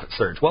 Morgan profit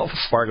surge. Wells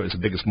Fargo is the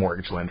biggest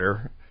mortgage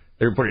lender.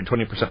 They reported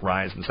 20%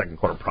 rise in the second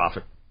quarter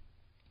profit.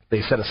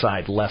 They set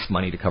aside less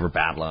money to cover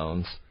bad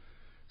loans.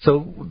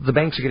 So the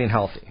banks are getting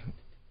healthy.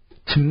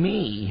 To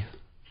me,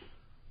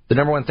 the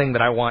number one thing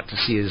that I want to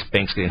see is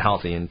banks getting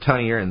healthy. And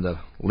Tony, you're in the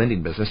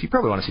lending business. You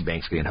probably want to see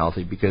banks getting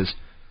healthy because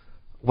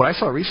what I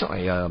saw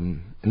recently,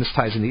 and this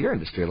ties into your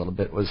industry a little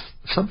bit, was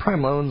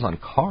subprime loans on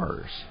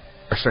cars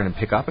are starting to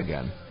pick up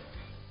again.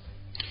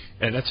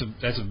 And that's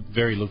a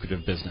very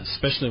lucrative business,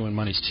 especially when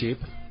money's cheap,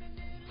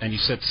 and you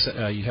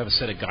have a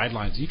set of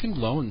guidelines. You can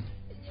loan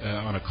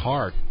on a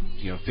car,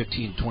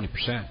 15,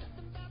 20%.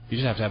 You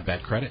just have to have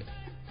bad credit.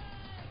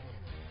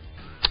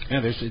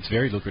 Yeah, it's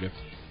very lucrative.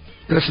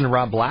 Listen to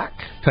Rob Black.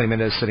 Tony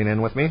Mendez sitting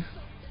in with me.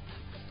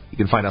 You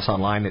can find us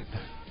online at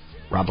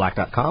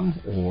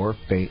robblack.com or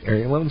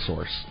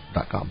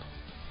BayAreaLoanSource.com.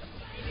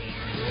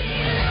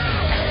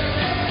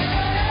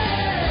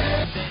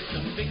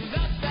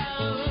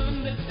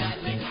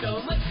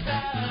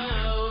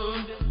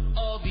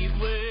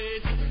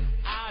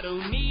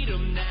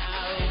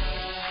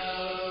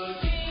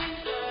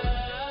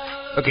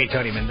 Okay,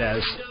 Tony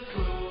Mendez.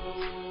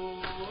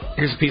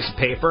 Here's a piece of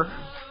paper.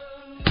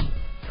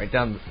 Write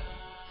down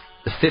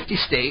the 50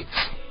 states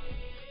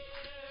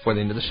for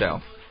the end of the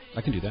show.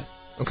 I can do that.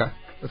 Okay.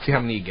 Let's see how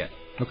many you get.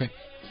 Okay.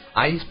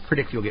 I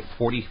predict you'll get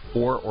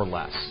 44 or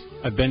less.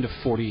 I've been to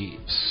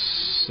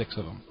 46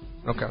 of them.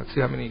 Okay, let's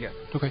see how many you get.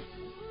 Okay.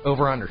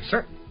 Over, under.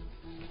 Sure.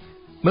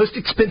 Most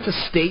expensive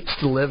states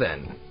to live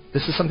in.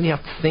 This is something you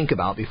have to think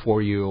about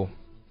before you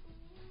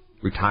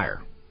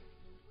retire.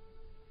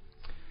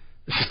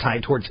 This is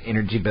tied towards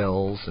energy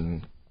bills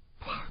and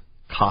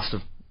cost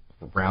of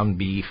ground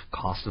beef,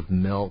 cost of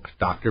milk,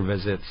 doctor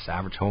visits,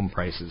 average home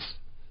prices.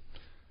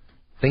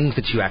 Things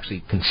that you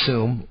actually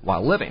consume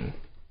while living.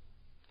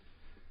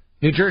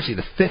 New Jersey,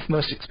 the 5th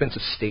most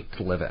expensive state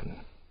to live in.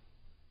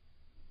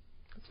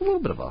 It's a little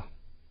bit of a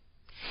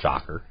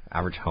shocker.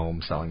 Average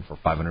home selling for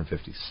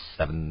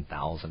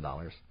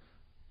 $557,000.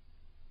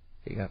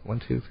 You got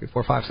 1, 2, 3,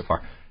 4, 5 so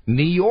far.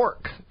 New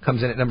York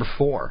comes in at number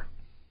 4.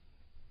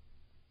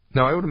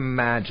 Now, I would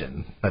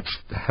imagine that's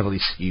heavily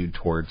skewed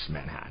towards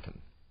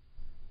Manhattan.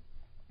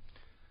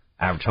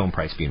 Average home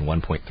price being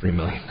 $1.3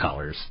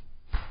 million,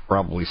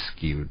 probably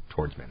skewed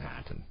towards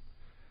Manhattan.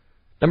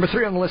 Number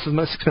 3 on the list of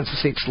most expensive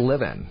states to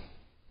live in,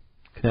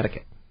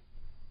 Connecticut.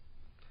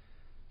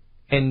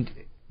 And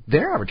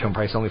their average home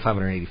price is only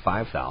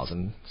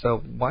 $585,000.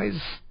 So why is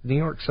New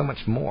York so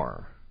much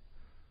more?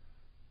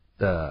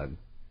 The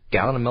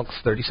gallon of milk's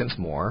 30 cents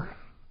more.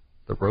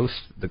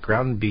 The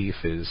ground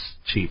beef is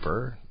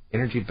cheaper.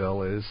 Energy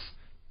bill is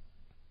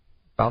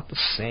about the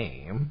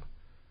same.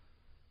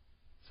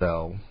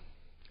 So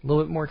a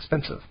little bit more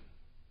expensive.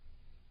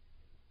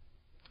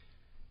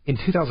 In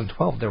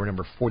 2012, they were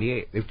number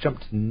 48. They've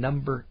jumped to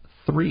number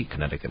 3,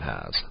 Connecticut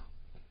has.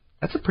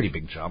 That's a pretty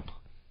big jump.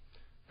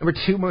 Number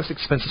 2 most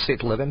expensive state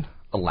to live in,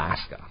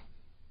 Alaska.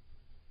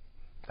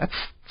 That's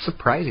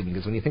surprising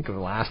because when you think of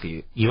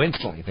Alaska, you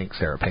instantly think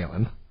Sarah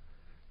Palin.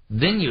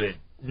 Then you,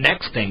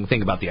 next thing,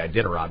 think about the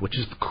Iditarod, which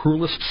is the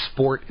cruelest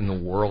sport in the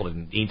world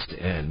and needs to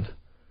end.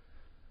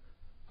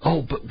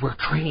 Oh, but we're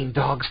training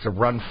dogs to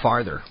run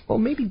farther. Well,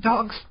 maybe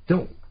dogs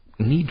don't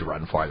need to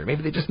run farther.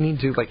 Maybe they just need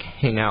to,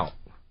 hang out.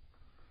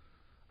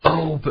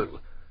 Oh, but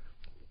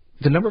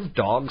the number of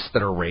dogs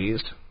that are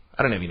raised,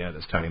 I don't know if you know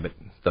this, Tony, but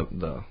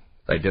the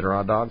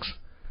Iditarod dogs,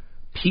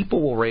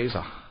 people will raise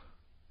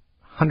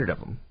 100 of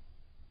them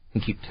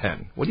and keep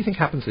 10. What do you think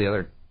happens to the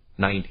other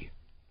 90?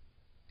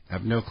 I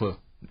have no clue.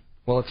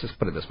 Well, let's just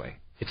put it this way.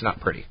 It's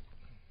not pretty.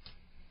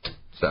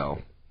 So,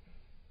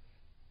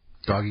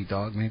 dog eat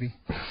dog, maybe?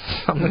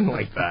 Something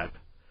like that.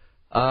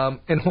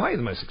 And Hawaii is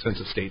the most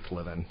expensive state to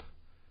live in.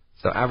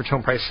 So average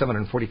home price,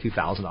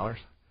 $742,000.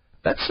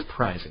 That's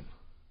surprising.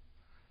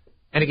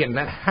 And again,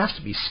 that has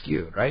to be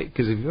skewed, right?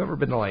 Because if you've ever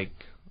been to,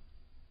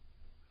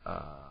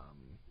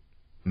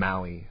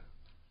 Maui,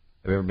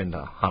 have you ever been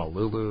to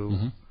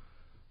Honolulu,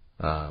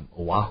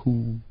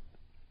 Oahu?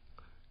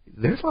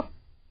 There's a lot of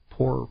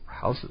poor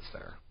houses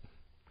there.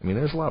 I mean,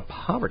 there's a lot of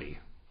poverty,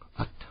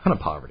 a ton of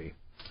poverty.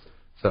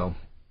 So,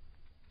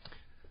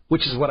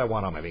 which is what I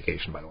want on my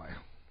vacation, by the way.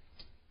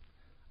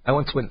 I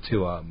once went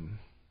to,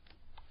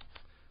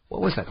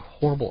 what was that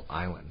horrible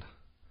island?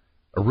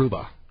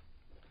 Aruba.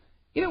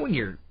 You know, when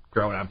you're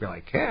growing up, you're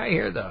like, hey, I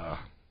hear the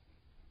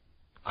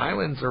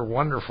islands are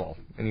wonderful.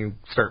 And you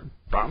start,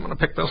 I'm going to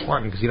pick this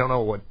one because you don't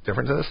know what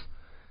difference it is.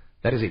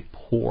 That is a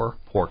poor,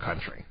 poor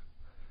country.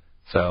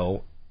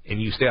 So,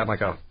 and you stay on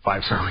a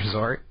 5-star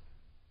resort,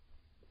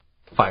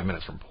 5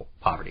 minutes from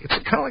poverty. It's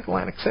kind of like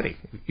Atlantic City.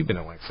 You've been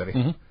to Atlantic City.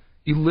 Mm-hmm.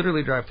 You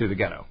literally drive through the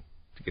ghetto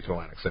to get to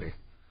Atlantic City.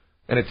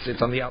 And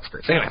it's on the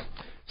outskirts. Anyway,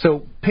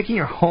 so picking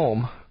your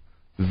home,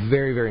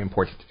 very, very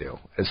important to do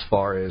as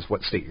far as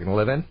what state you're going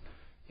to live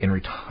in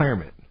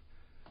retirement.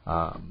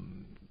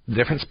 The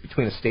difference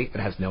between a state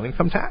that has no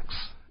income tax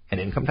and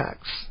income tax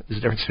is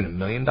the difference between $1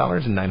 million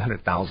and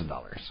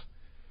 $900,000.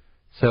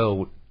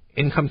 So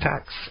income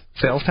tax,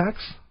 sales tax,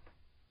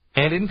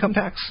 and income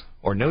tax,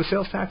 or no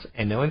sales tax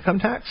and no income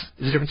tax,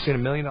 is the difference between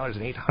 $1 million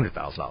and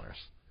 $800,000.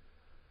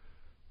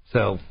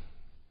 So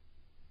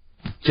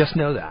just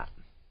know that.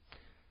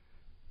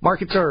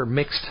 Markets are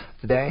mixed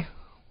today.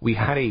 We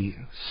had a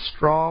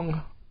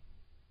strong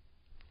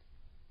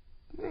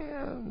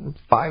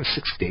 5-6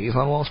 days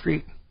on Wall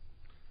Street.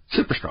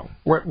 Super strong.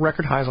 We're at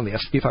record highs on the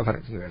S&P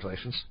 500.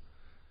 Congratulations.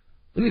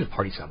 We need a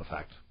party sound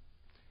effect.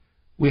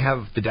 We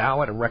have the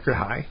Dow at a record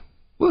high.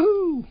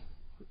 Woohoo!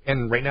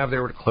 And right now, if they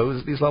were to close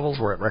at these levels,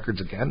 we're at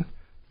records again.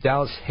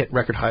 Dow's hit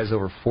record highs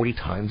over 40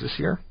 times this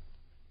year.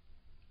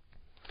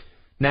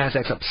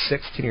 Nasdaq's up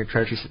 6. 10-year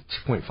Treasury's at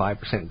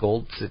 2.5%.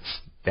 Gold sits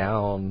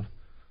down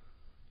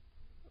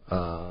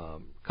a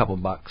couple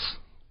of bucks.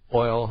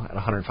 Oil at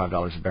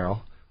 $105 a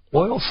barrel.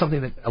 Oil is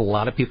something that a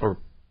lot of people are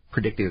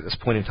predicting at this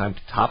point in time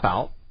to top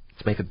out,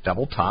 to make a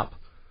double top.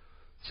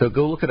 So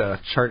go look at a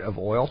chart of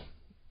oil,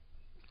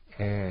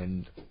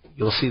 and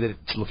you'll see that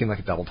it's looking like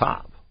a double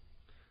top.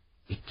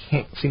 It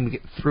can't seem to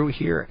get through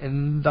here,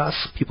 and thus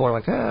people are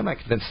like, I'm not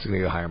convinced it's going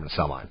to go higher, I'm going to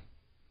sell mine.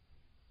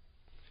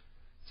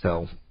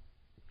 So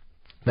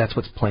that's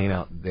what's playing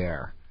out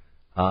there.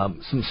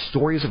 Some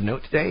stories of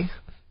note today.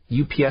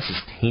 UPS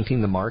is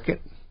tainting the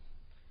market.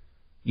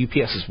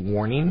 UPS is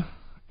warning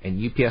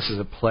And UPS is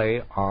a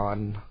play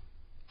on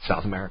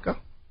South America.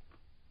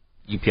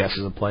 UPS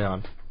is a play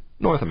on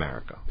North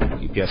America.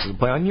 UPS is a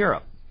play on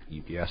Europe.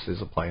 UPS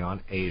is a play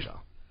on Asia.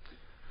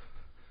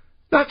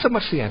 Not so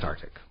much the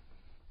Antarctic,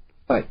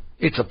 but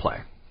it's a play.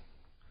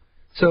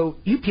 So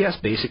UPS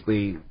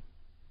basically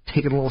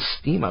taken a little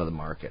steam out of the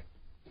market.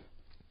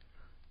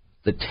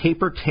 The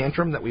taper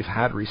tantrum that we've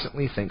had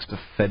recently, thanks to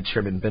Fed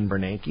Chairman Ben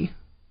Bernanke,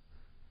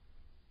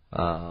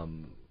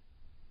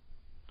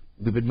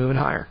 we've been moving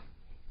higher.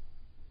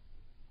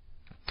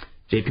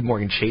 JP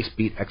Morgan Chase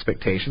beat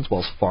expectations.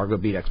 Wells Fargo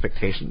beat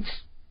expectations.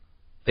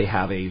 They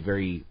have a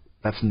very,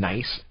 that's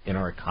nice in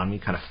our economy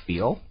kind of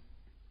feel,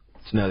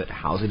 to know that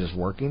housing is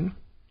working,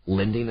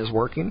 lending is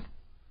working.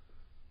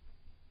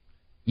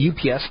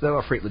 UPS, though,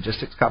 a freight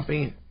logistics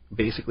company,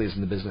 basically is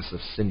in the business of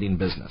sending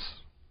business.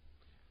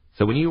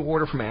 So when you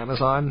order from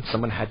Amazon,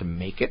 someone had to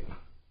make it,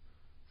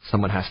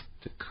 someone has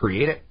to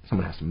create it,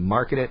 someone has to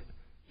market it.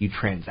 You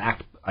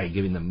transact by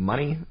giving them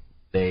money,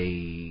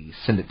 they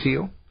send it to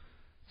you.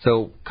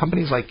 So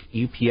companies like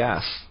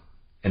UPS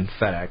and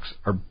FedEx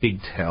are big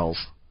tails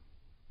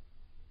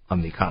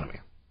on the economy.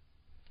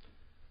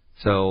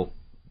 So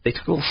they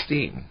took a little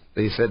steam.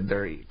 They said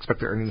they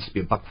expect their earnings to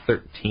be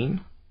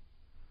 $1.13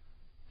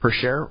 per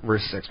share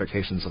versus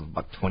expectations of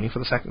 $1.20 for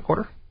the second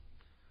quarter.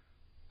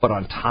 But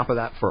on top of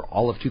that, for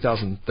all of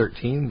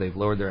 2013, they've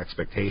lowered their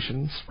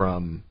expectations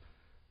from,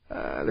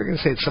 they're going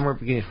to say it's somewhere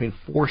between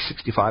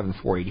 $4.65 and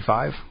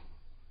 $4.85.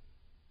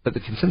 But the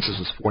consensus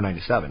was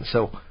 $4.97.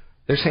 So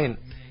they're saying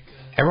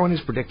everyone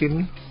who's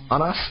predicting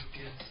on us,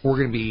 we're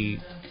going to be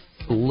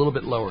a little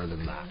bit lower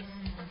than that.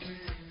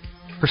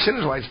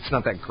 Percentage-wise, it's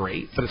not that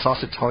great, but it's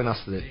also telling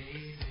us that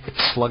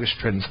sluggish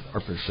trends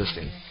are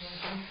persisting.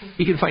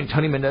 You can find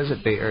Tony Mendez at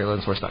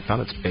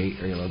BayAreaLoanSource.com. It's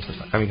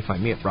BayAreaLoanSource.com. You can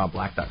find me at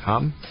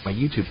RobBlack.com. My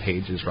YouTube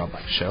page is Rob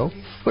Black Show.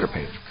 Twitter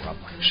page, Rob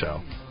Black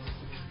Show.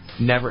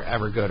 Never,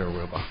 ever go to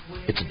Aruba.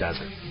 It's a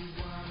desert.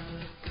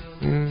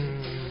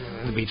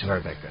 The beaches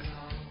aren't that good.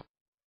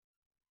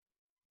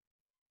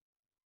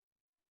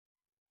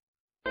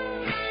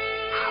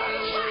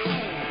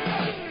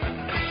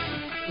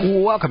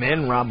 Welcome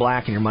in, Rob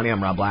Black and Your Money.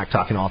 I'm Rob Black,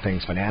 talking all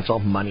things financial,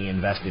 money,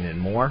 investing, and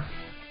more.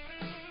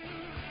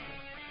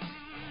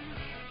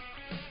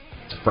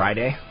 It's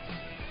Friday,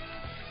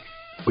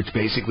 which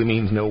basically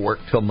means no work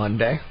till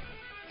Monday.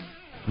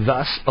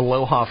 Thus,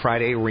 Aloha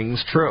Friday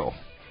rings true.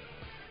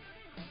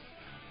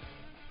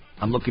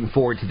 I'm looking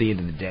forward to the end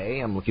of the day.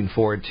 I'm looking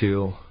forward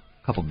to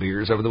a couple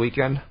beers over the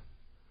weekend.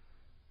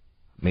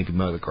 Maybe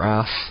mow the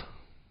grass.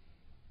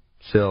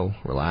 Chill,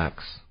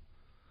 relax.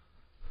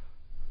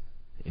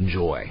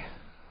 Enjoy.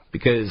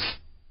 Because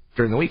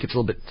during the week it's a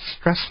little bit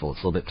stressful,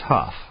 it's a little bit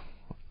tough.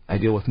 I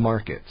deal with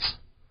markets.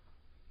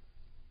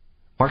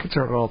 Markets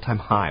are at an all-time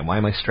high. Why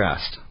am I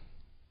stressed?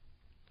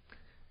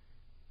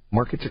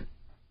 Markets are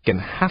going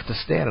to have to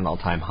stay at an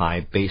all-time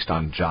high based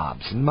on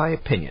jobs. In my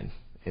opinion,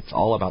 it's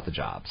all about the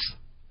jobs.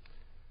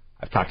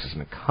 I've talked to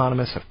some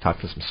economists, I've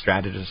talked to some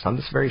strategists on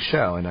this very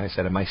show, and I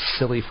said, am I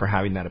silly for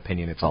having that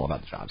opinion? It's all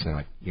about the jobs. And they're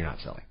like, you're not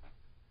silly.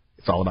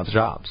 It's all about the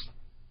jobs.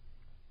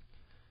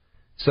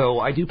 So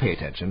I do pay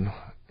attention.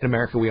 In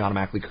America, we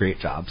automatically create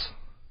jobs.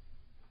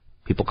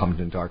 People come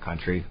into our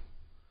country.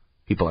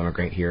 People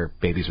immigrate here.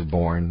 Babies are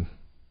born.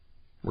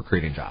 We're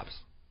creating jobs.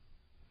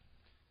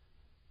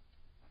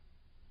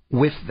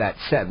 With that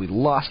said, we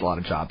lost a lot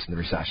of jobs in the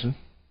recession,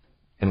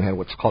 and we had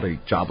what's called a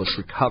jobless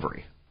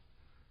recovery.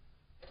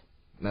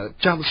 Now, the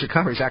jobless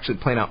recovery is actually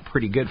playing out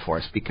pretty good for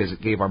us because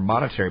it gave our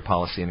monetary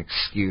policy an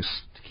excuse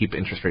to keep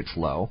interest rates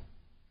low.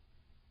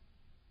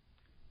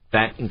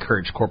 That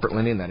encouraged corporate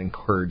lending. That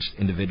encouraged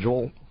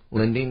individual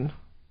lending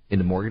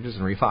into mortgages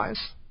and refis.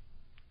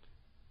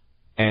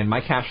 And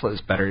my cash flow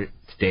is better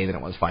today than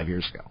it was 5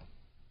 years ago.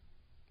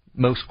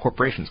 Most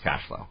corporations'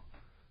 cash flow.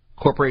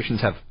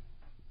 Corporations have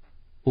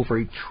over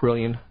 $1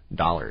 trillion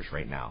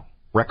right now.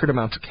 Record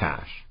amounts of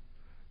cash.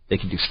 They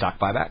can do stock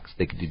buybacks.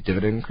 They can do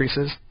dividend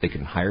increases. They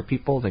can hire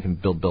people. They can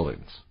build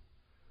buildings.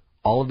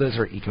 All of those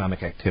are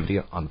economic activity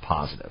on the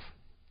positive.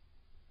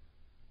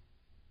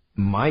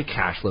 My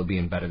cash flow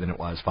being better than it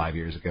was 5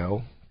 years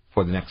ago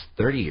for the next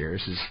 30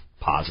 years is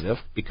positive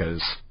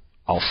because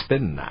I'll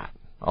spend that.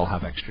 I'll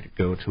have extra to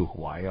go to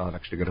Hawaii. I'll have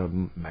extra to go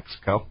to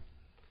Mexico.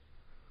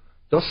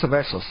 Dos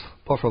cervezas,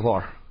 por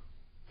favor.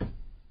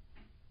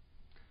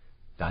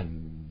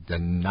 De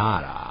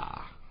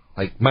nada.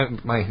 Like,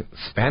 my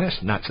Spanish,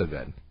 not so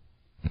good.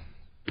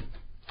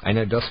 I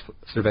know dos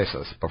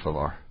cervezas, por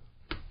favor.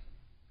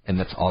 And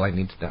that's all I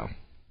need to know.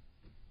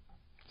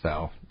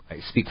 So, I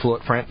speak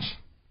fluent French.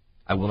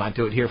 I will not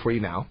do it here for you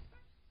now.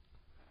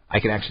 I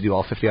can actually do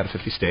all 50 out of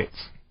 50 states.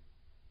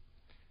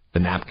 The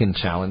napkin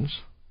challenge.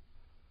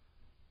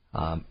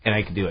 And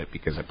I can do it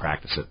because I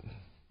practice it.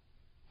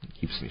 It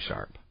keeps me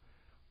sharp.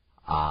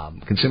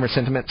 Consumer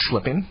sentiment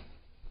slipping.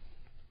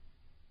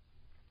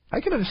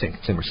 I can understand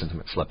consumer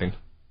sentiment slipping.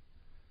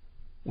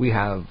 We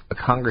have a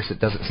Congress that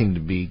doesn't seem to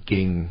be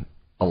getting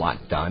a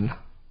lot done.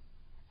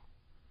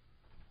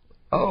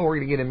 Oh, we're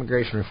going to get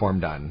immigration reform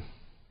done.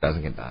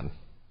 Doesn't get done.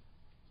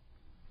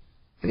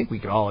 I think we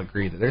can all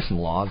agree that there's some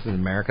laws in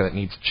America that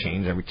needs to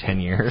change every 10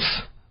 years.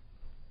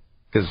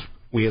 Because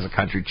we as a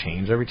country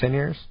change every 10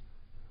 years.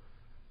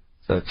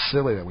 So it's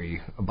silly that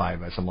we abide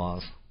by some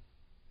laws.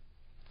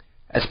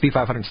 SP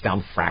 500's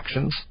down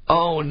fractions.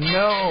 Oh,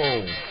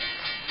 no.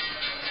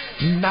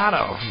 Not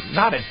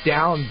a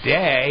down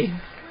day.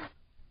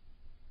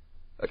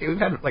 Okay, we've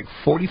had like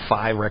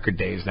 45 record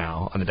days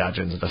now on the Dow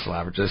Jones Industrial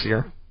Average this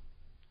year.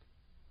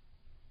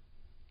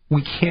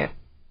 We can't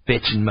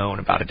bitch and moan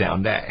about a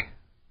down day.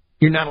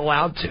 You're not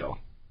allowed to.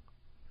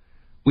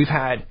 We've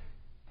had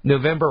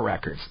November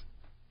records,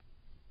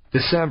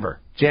 December,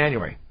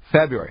 January,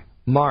 February,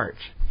 March,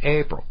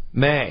 April,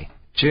 May,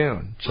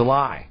 June,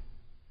 July.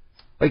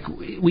 Like,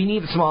 we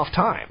need some off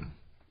time.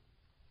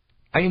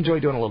 I enjoy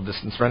doing a little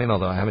distance running,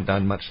 although I haven't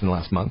done much in the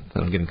last month,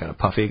 and I'm getting kind of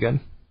puffy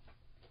again.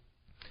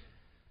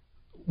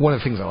 One of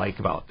the things I like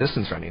about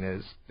distance running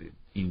is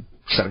you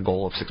set a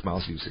goal of 6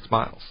 miles, you do 6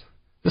 miles.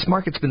 This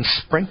market's been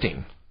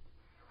sprinting,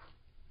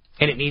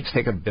 and it needs to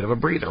take a bit of a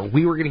breather.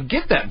 We were going to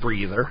get that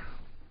breather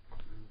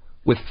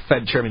with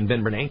Fed Chairman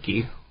Ben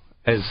Bernanke,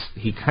 as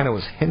he kind of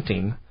was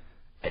hinting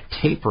at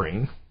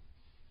tapering,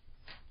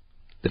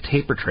 the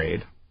taper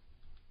trade.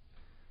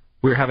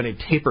 We were having a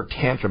taper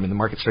tantrum, and the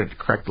market started to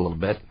correct a little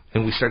bit,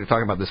 and we started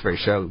talking about this very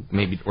show.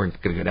 Maybe we're going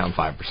to go down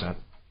 5%.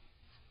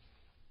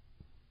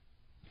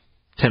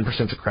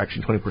 10% is a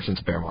correction, 20% is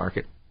a bear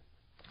market.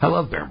 I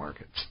love bear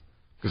markets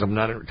because I'm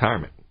not in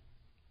retirement.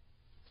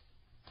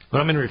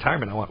 When I'm in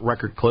retirement, I want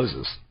record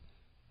closes.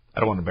 I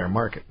don't want a bear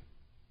market.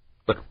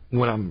 But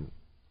when I'm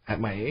at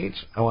my age,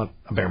 I want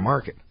a bear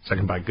market so I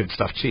can buy good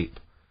stuff cheap.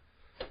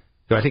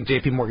 Do I think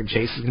J.P. Morgan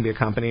Chase is going to be a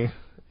company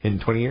in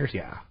 20 years?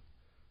 Yeah.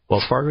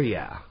 Wells Fargo?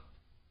 Yeah.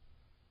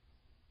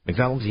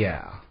 McDonald's?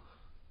 Yeah.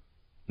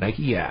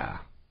 Nike? Yeah.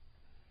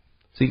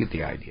 So you get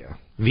the idea.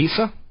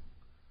 Visa?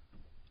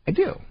 I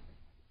do.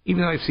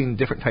 Even though I've seen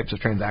different types of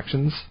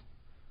transactions.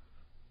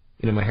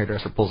 You know, my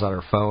hairdresser pulls out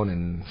her phone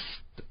and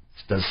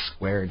does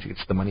Square and she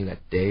gets the money that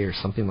day or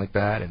something like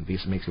that, and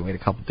Visa makes you wait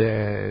a couple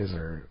days,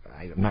 or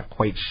I'm not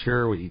quite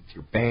sure. It's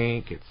your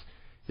bank.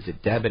 Is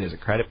it debit? Is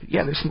it credit? But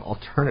yeah, there's some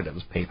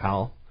alternatives.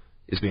 PayPal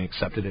is being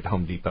accepted at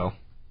Home Depot,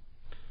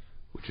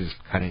 which is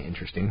kind of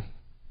interesting.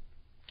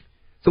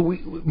 So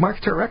we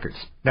markets are records.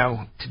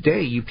 Now,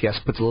 today, UPS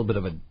puts a little bit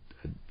of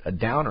a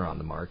downer on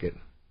the market.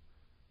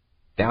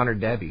 Downer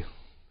Debbie.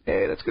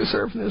 Hey, let's go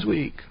surfing this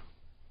week.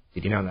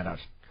 Did you know that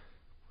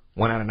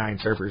 1 out of 9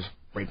 surfers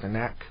break their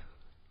neck?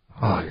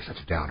 Oh, you're such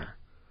a downer.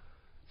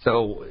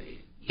 So,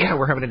 yeah,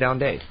 we're having a down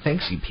day.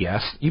 Thanks,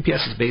 UPS.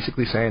 UPS is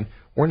basically saying,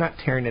 we're not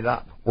tearing it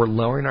up. We're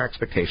lowering our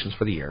expectations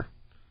for the year.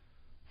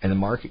 And the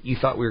market, you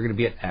thought we were going to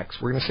be at X.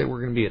 We're going to say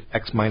we're going to be at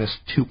X minus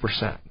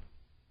 2%.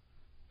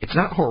 It's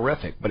not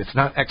horrific, but it's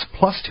not X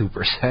plus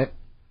 2%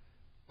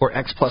 or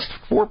X plus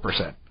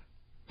 4%.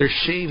 They're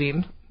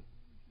shaving.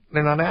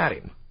 They're not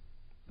adding.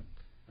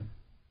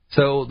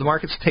 So the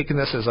market's taking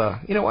this as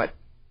you know what?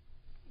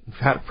 We've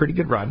had a pretty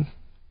good run.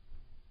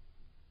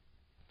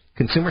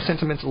 Consumer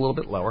sentiment's a little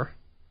bit lower.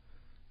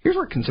 Here's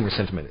where consumer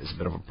sentiment is a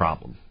bit of a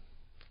problem.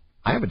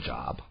 I have a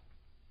job.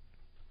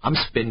 I'm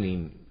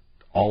spending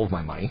all of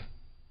my money.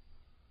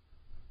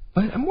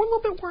 But I'm a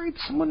little bit worried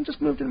someone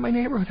just moved into my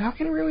neighborhood. How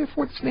can I really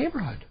afford this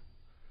neighborhood?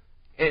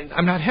 And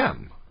I'm not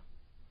him.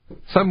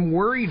 So I'm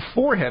worried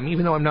for him,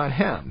 even though I'm not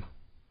him.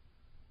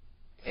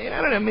 And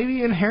I don't know, maybe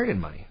he inherited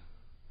money.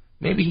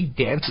 Maybe he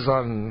dances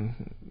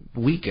on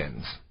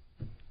weekends.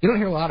 You don't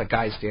hear a lot of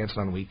guys dancing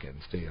on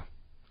weekends, do you?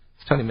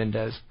 It's Tony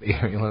Mendez,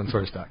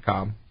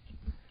 BayAreaLoanSource.com.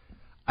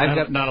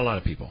 Not a lot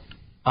of people.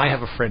 I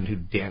have a friend who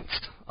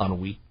danced on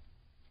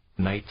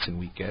weeknights and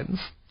weekends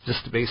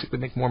just to basically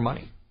make more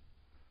money.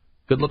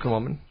 Good-looking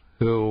woman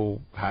who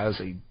has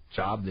a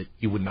job that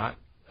you would not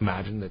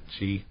imagine that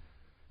she...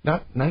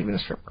 Not even a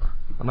stripper.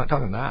 I'm not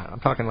talking that. I'm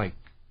talking like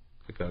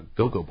a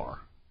go-go bar.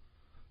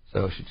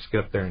 So she'd just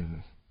get up there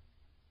and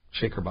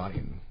shake her body,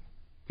 and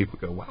people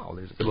go, wow,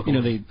 there's a good-looking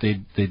woman. They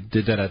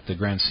did that at the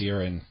Grand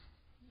Sierra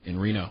in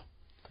Reno.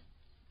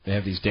 They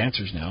have these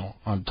dancers now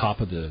on top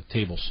of the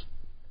tables,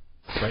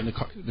 right in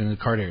the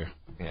cart area.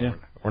 Yeah.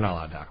 We're not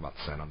allowed to talk about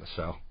the sin on the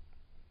show.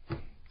 This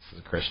is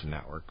a Christian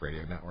network,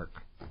 radio network.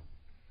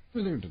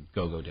 Well, they're the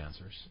go-go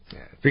dancers. Yeah,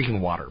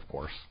 drinking water, of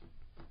course,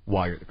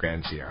 while you're at the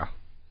Grand Sierra.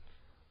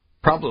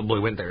 Probably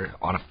went there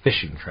on a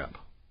fishing trip.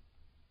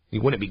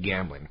 You wouldn't be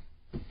gambling.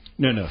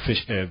 No,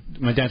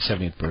 my dad's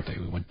 70th birthday.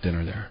 We went to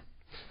dinner there.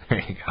 There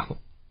you go.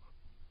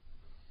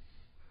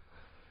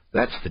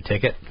 That's the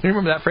ticket. Can you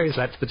remember that phrase?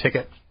 That's the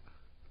ticket.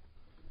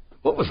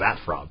 What was that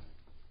from?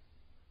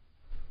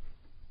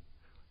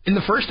 In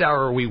the first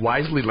hour, we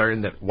wisely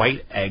learned that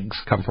white eggs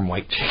come from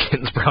white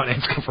chickens, brown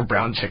eggs come from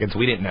brown chickens.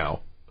 We didn't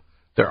know.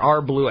 There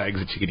are blue eggs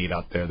that you can eat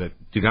out there that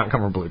do not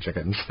come from blue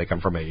chickens. They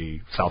come from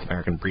a South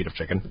American breed of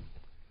chicken.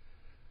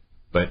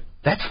 But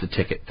that's the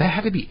ticket. That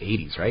had to be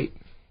 80s, right?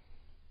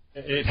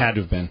 It had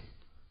to have been.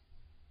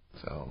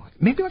 So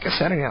maybe like a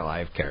Saturday Night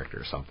Live character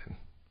or something.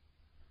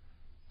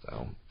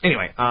 So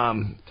anyway,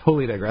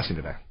 totally digressing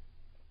today.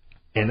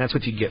 And that's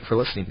what you get for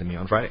listening to me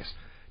on Fridays.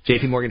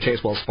 JP Morgan Chase,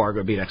 Wells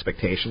Fargo beat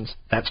expectations.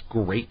 That's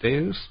great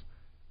news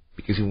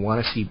because you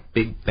want to see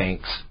big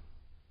banks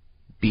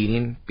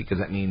beating because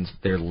that means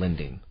they're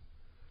lending.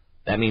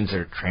 That means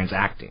they're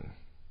transacting.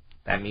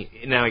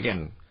 Now,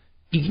 again,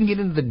 you can get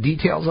into the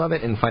details of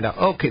it and find out,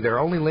 okay, they're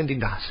only lending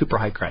to super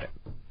high credit.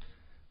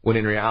 When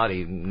in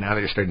reality, now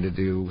they're starting to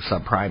do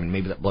subprime and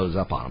maybe that blows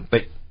up on them.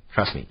 But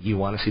trust me, you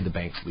want to see the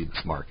banks lead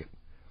this market.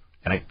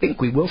 And I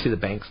think we will see the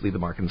banks lead the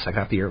market in the second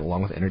half of the year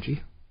along with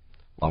energy,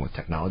 along with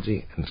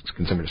technology and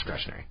consumer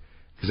discretionary.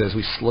 Because as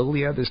we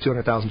slowly add those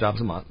 200,000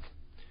 jobs a month,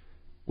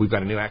 we've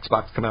got a new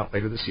Xbox coming out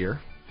later this year,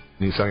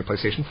 new Sony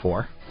PlayStation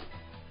 4,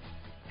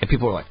 and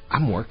people are like,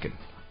 I'm working.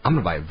 I'm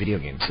going to buy a video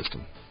game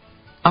system.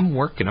 I'm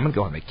working. I'm going to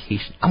go on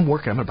vacation. I'm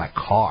working. I'm going to buy a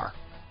car.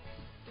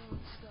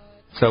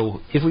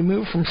 So if we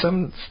move from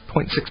 7.6%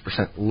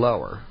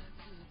 lower,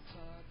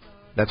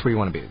 that's where you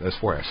want to be, those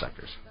 4 air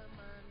sectors.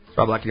 It's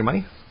Rob Black and Your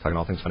Money, talking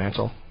all things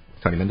financial.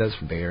 Tony Mendez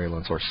from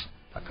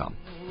BayAreaLoanSource.com.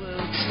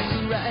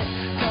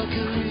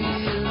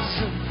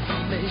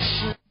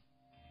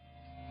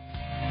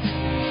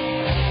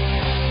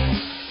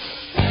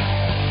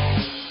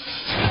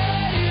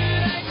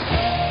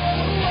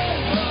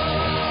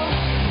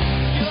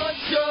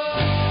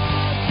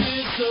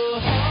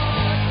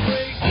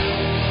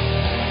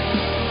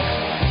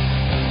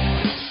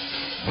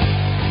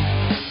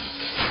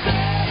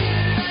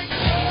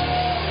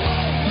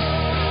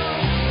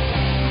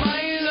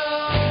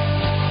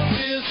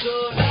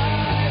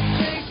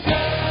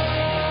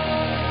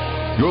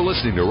 You're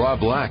listening to Rob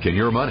Black and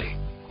Your Money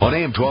on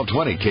AM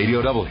 1220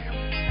 KDOW.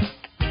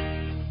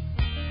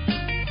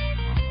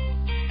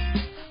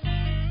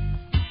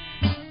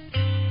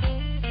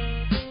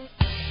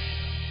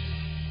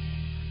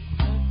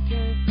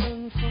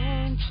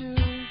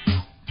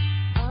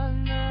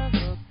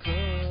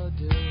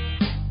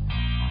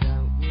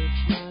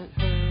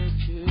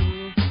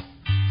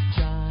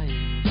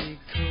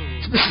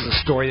 This is a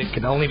story that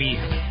can only be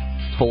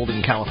told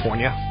in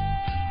California.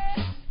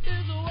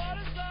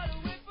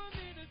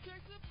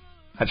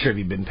 Not sure if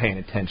you've been paying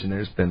attention.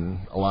 There's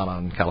been a lot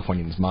on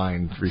Californians'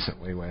 minds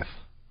recently with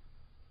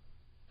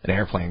an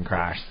airplane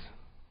crash.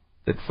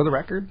 That, for the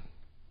record,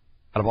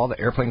 out of all the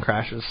airplane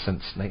crashes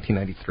since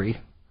 1993,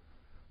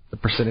 the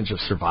percentage of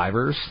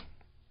survivors,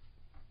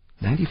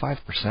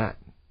 95%.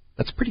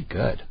 That's pretty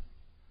good.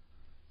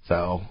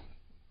 So,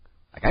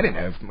 like, I didn't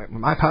know. If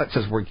my pilot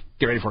says we're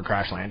get ready for a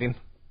crash landing,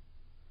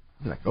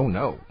 I'm like, oh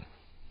no,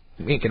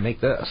 we ain't gonna make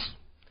this.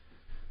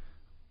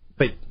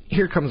 But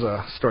here comes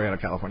a story out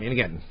of California. And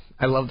again,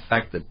 I love the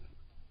fact that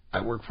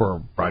I work for a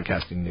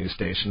broadcasting news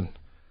station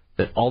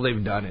that all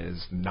they've done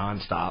is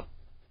nonstop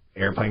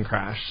airplane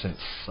crash since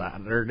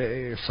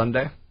Saturday.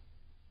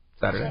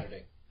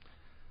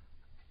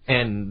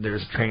 And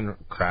there's a train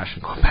crash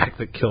in Quebec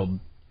that killed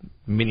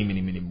many,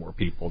 many, many more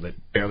people that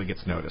barely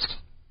gets noticed.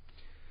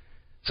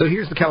 So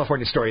here's the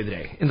California story of the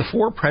day. In the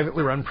 4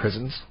 privately run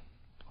prisons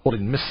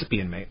holding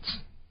Mississippi inmates,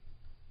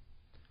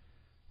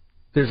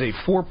 there's a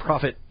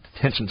for-profit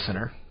detention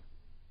center.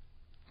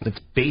 It's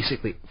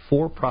basically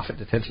for-profit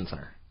detention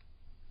center.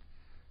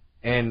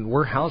 And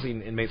we're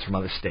housing inmates from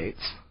other states.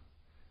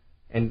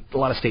 And a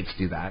lot of states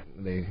do that.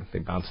 They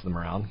bounce them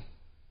around.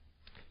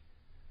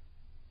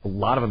 A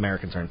lot of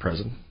Americans are in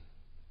prison.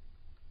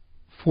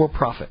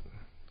 For-profit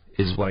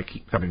is what I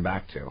keep coming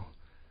back to.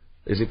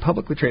 There's a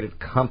publicly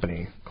traded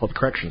company called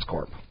Corrections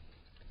Corp.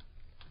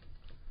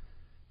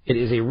 It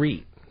is a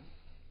REIT,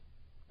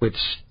 which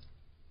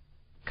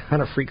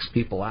kind of freaks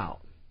people out.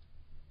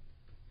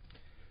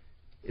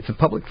 It's a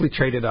publicly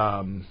traded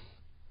real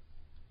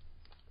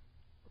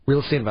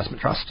estate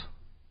investment trust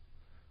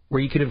where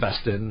you can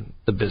invest in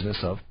the business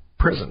of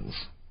prisons.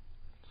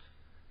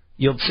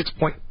 Yield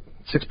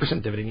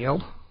 6.6% dividend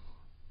yield.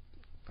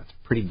 That's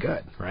pretty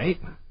good, right?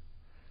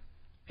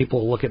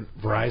 People look at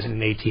Verizon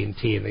and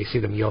AT&T and they see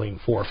them yielding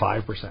 4 or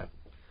 5%.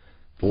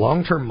 The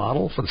long-term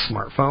model for the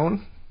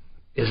smartphone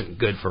isn't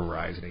good for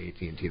Verizon and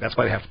AT&T. That's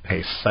why they have to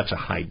pay such a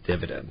high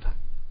dividend.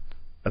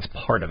 That's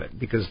part of it,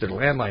 because their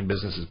landline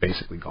business is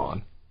basically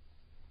gone.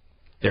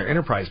 Their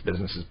enterprise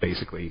business is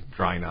basically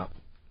drying up.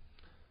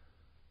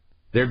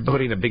 They're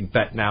putting a big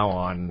bet now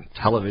on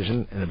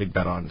television and a big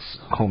bet on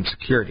home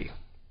security.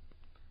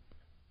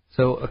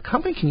 So a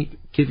company can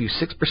give you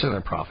 6% of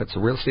their profits. A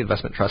real estate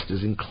investment trust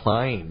is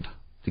inclined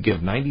to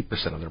give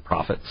 90% of their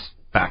profits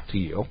back to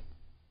you.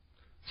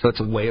 So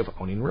it's a way of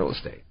owning real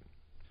estate.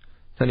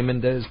 Tony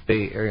Mendez,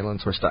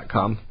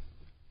 BayAreaLoanSource.com.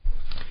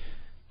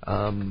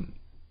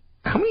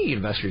 How many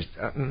investors,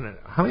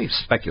 how many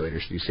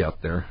speculators do you see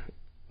out there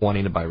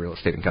wanting to buy real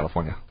estate in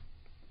California?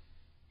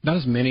 Not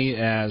as many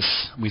as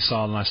we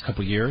saw in the last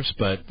couple of years,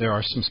 but there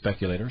are some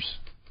speculators.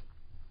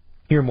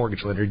 You're a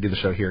mortgage lender. You do the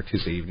show here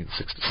Tuesday evening,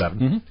 6 to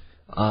 7.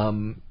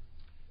 Mm-hmm.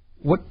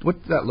 What does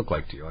that look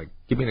like to you? Like,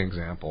 give me an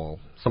example.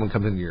 Someone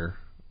comes into your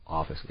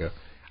office and goes,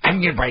 I'm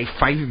going to buy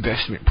 5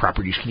 investment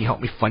properties. Can you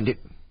help me fund it?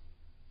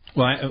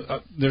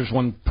 Well, there's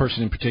one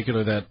person in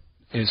particular that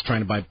is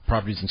trying to buy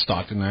properties in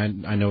Stockton.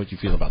 I know what you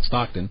feel about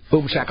Stockton.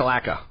 Boom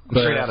shakalaka. I'm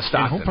straight out of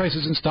Stockton. Home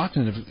prices in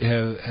Stockton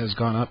have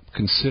gone up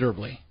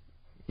considerably.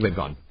 they've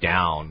gone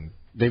down.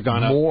 They've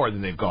gone more up.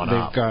 than they've gone they've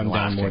up. They've gone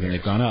down more than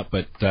they've gone up,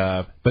 but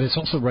it's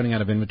also running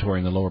out of inventory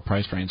in the lower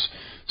price range.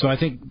 So I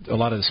think a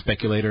lot of the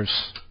speculators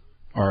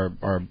are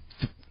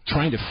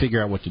trying to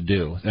figure out what to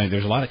do. And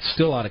there's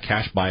still a lot of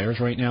cash buyers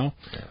right now,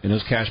 and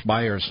those cash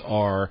buyers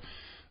are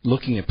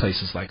looking at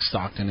places like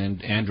Stockton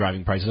and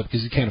driving prices up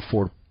because you can't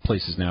afford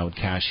places now with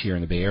cash here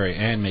in the Bay Area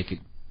and make it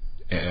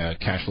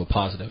cash flow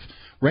positive.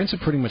 Rents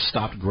have pretty much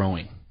stopped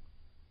growing.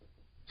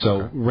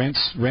 So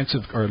rents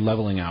are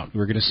leveling out.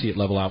 We're going to see it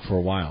level out for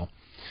a while.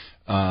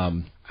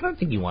 I don't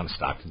think you want a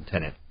Stockton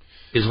tenant,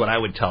 is what I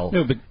would tell.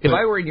 No, but if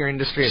I were in your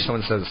industry and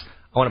someone says,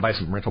 I want to buy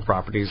some rental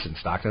properties in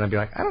Stockton, I'd be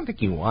like, I don't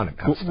think you want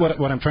it.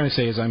 What I'm trying to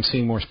say is I'm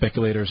seeing more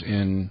speculators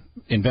in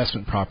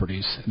investment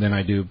properties than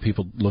I do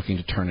people looking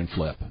to turn and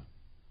flip.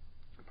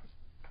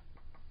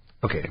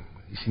 Okay.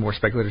 You see more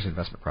speculators in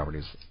investment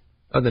properties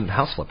than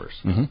house flippers.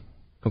 Mm-hmm.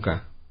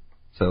 Okay.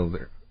 So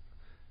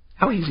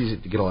how easy is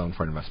it to get a loan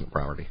for an investment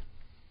property?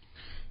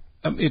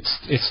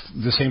 It's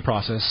the same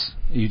process.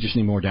 You just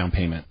need more down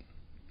payment.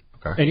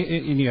 Okay.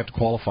 And you have to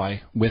qualify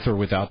with or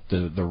without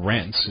the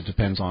rents. It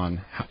depends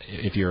on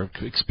if you're an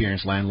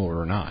experienced landlord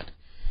or not.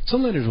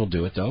 Some lenders will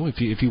do it, though.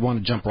 If you want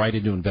to jump right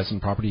into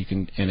investment property, you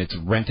can, and it's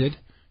rented,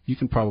 you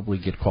can probably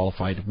get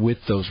qualified with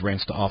those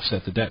rents to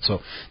offset the debt. So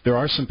there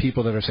are some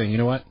people that are saying, you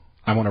know what,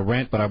 I want to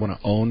rent, but I want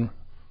to own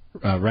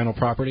rental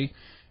property.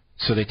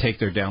 So they take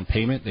their down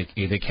payment.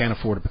 They can't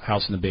afford a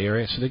house in the Bay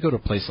Area, so they go to a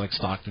place like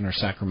Stockton or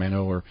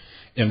Sacramento,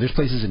 and there's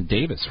places in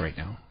Davis right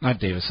now, not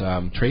Davis,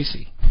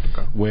 Tracy,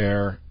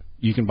 where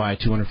you can buy a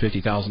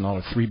 $250,000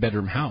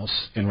 3-bedroom house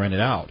and rent it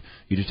out.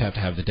 You just have to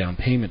have the down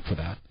payment for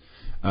that.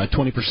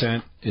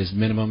 20% is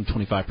minimum,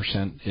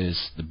 25%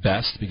 is the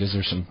best because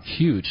there's some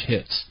huge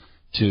hits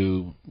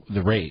to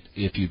the rate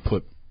if you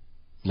put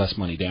less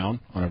money down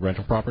on a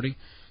rental property.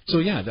 So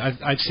yeah,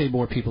 I'd say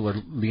more people are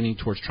leaning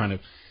towards trying to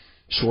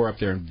shore up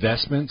their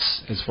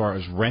investments as far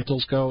as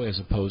rentals go, as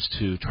opposed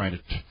to trying to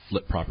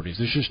flip properties.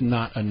 There's just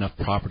not enough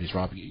properties,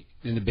 Rob.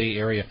 In the Bay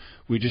Area,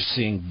 we're just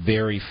seeing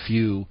very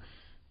few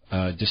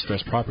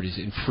distressed properties.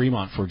 In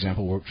Fremont, for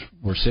example,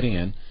 we're sitting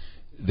in,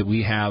 that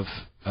we have,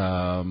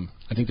 I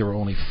think there were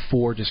only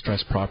 4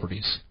 distressed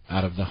properties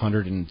out of the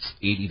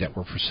 180 that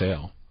were for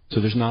sale. So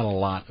there's not a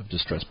lot of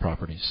distressed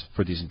properties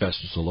for these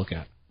investors to look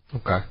at.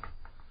 Okay.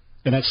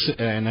 And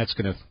that's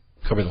going to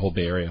cover the whole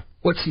Bay Area.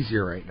 What's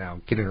easier right now,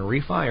 getting a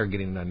refi or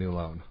getting a new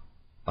loan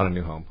on a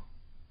new home?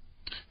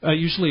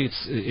 Usually,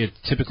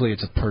 typically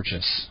it's a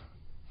purchase.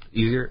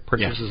 Easier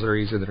purchases are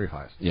easier than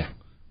refis. Yeah.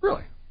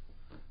 Really?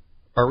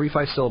 Are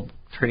refis still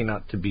turning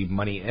out to be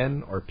money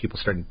in, or are people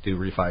starting to do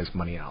refis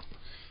money out?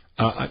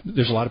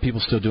 There's a lot of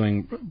people still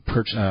doing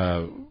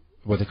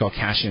what they call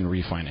cash-in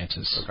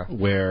refinances,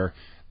 where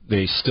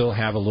they still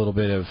have a little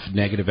bit of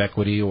negative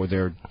equity, or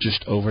they're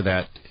just over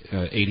that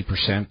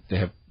 80%. They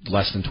have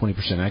less than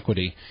 20%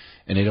 equity,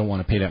 and they don't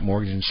want to pay that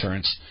mortgage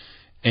insurance.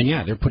 And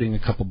yeah, they're putting a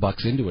couple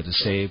bucks into it to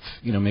save,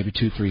 maybe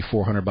 $200, $300,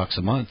 $400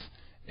 a month.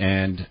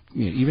 And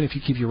even if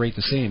you keep your rate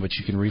the same, but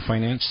you can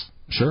refinance,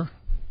 sure.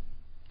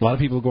 A lot of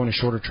people are going to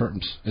shorter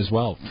terms as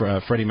well.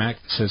 Freddie Mac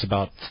says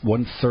about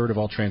 1/3 of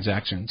all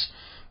transactions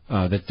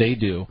that they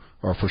do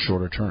are for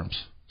shorter terms.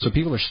 So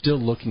people are still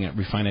looking at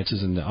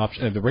refinances, and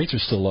the rates are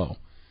still low.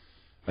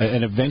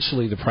 And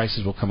eventually the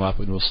prices will come up,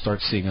 and we'll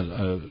start seeing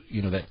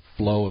that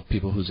flow of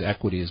people whose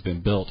equity has been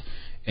built,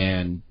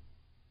 and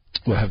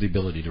will have the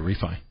ability to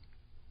refi.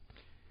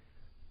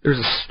 There's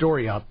a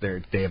story out there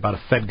today about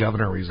a Fed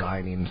governor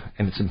resigning,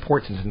 and it's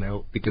important to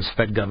note because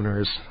Fed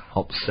governors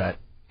help set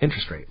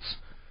interest rates.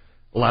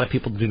 A lot of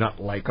people do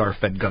not like our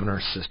Fed governor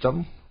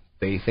system.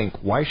 They think,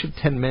 why should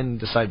 10 men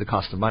decide the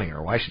cost of money,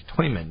 or why should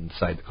 20 men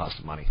decide the cost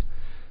of money?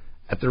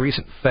 At the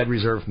recent Fed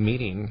Reserve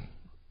meeting,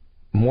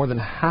 more than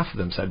half of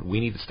them said we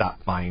need to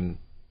stop buying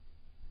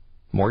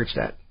mortgage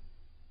debt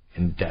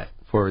and debt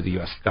for the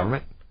U.S.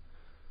 government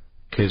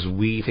because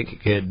we think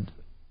it could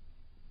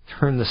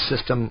turn the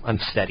system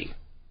unsteady.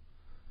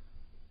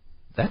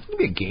 That's going to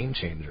be a game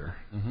changer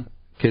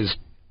because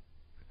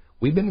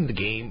we've been in the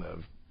game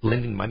of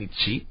lending money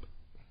cheap,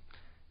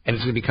 and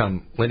it's going to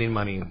become lending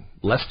money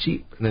less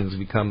cheap, and then it's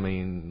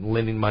becoming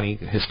lending money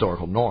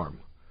historical norm.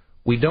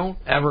 We don't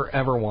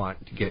ever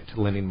want to get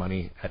to lending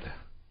money at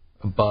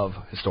above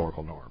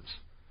historical norms.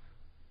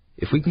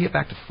 If we can get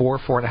back to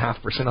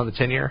 4.5% on the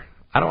 10-year,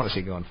 I don't want to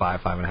see it going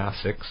 5,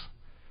 5.5, 6,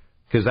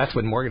 because that's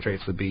when mortgage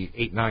rates would be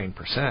 8,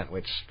 9%,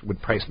 which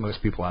would price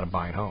most people out of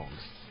buying homes.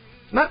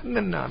 No,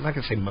 I'm not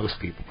going to say most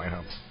people buy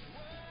homes.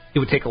 It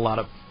would take a lot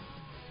of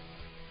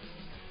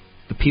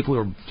the people who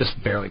are just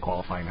barely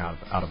qualifying out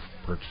of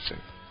purchasing.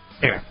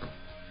 Anyway,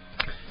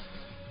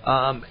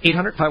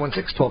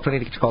 800-516-1220 to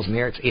get your calls in the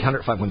air. It's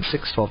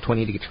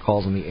 800-516-1220 to get your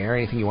calls in the air.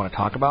 Anything you want to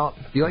talk about?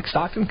 Do you like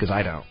Stockton? Because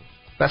I don't.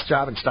 Best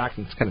job in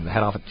Stockton is kind of the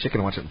head off a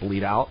chicken and watch it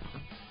bleed out.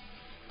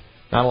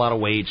 Not a lot of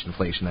wage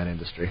inflation in that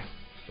industry.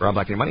 Rob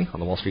Black and Your Money on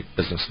the Wall Street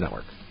Business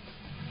Network.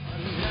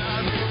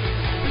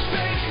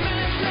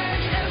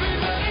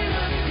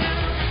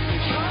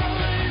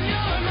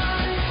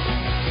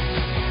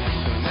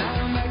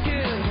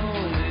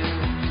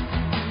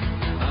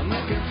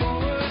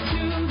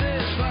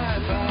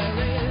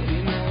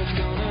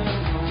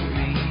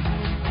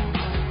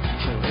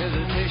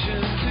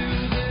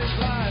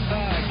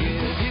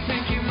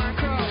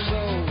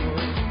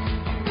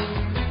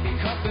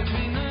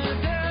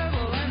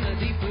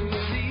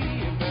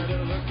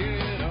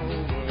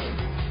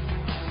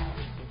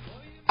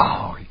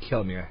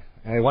 kill me.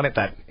 I wanted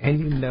that. And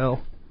you know.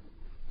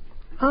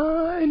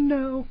 I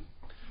know.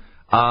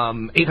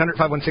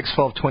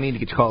 800-516-1220 to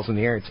get your calls in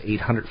the air. It's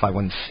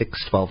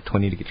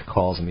 800-516-1220 to get your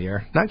calls in the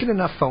air. Not getting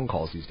enough phone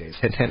calls these days.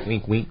 Hint, hint,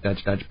 wink, wink,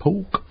 nudge, nudge,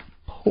 poke,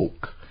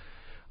 poke.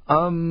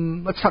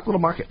 Let's talk little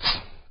markets.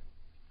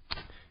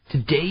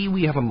 Today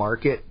we have a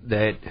market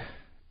that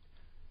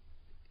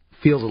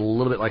feels a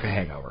little bit like a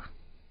hangover.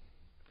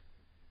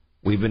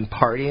 We've been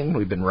partying,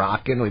 we've been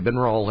rocking, we've been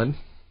rolling.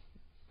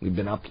 We've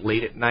been up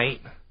late at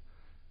night,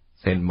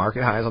 saying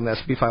market highs on the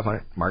S&P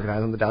 500, market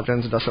highs on the Dow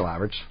Jones Industrial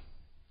Average.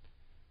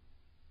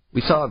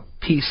 We saw a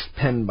piece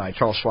penned by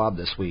Charles Schwab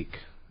this week,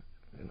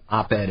 an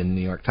op-ed in the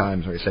New York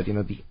Times, where he said,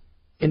 the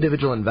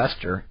individual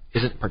investor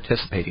isn't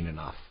participating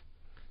enough.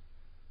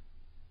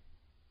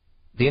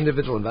 The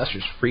individual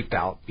investors freaked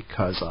out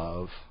because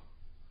of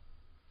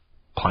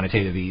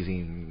quantitative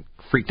easing,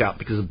 freaked out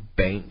because of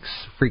banks,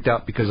 freaked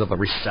out because of a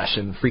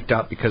recession, freaked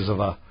out because of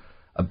a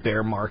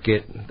bear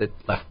market that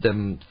left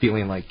them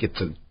feeling like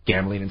it's a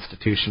gambling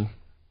institution.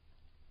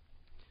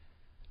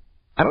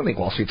 I don't think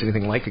Wall Street's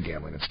anything like a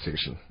gambling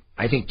institution.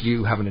 I think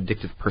you have an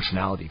addictive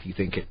personality if you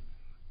think it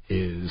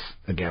is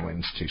a gambling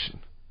institution.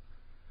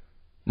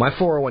 My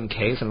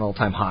 401k is at an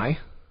all-time high.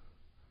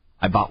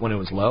 I bought when it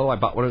was low. I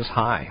bought when it was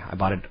high. I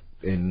bought it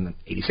in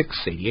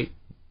 86, 88,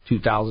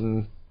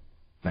 2000,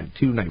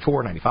 92,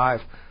 94,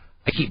 95.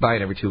 I keep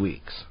buying every 2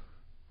 weeks.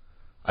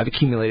 I've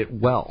accumulated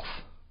wealth.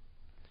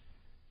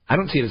 I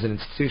don't see it as an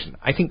institution.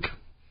 I think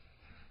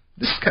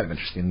this is kind of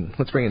interesting.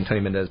 Let's bring in Tony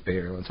Mendez,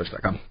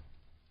 BayAreaLoanSource.com.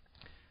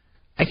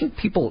 I think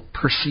people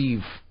perceive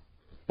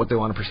what they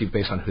want to perceive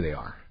based on who they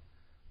are.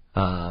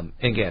 And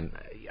again,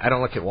 I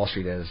don't look at Wall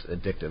Street as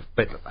addictive,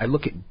 but I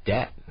look at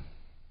debt.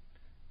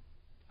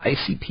 I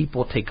see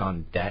people take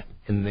on debt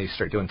and they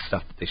start doing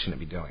stuff that they shouldn't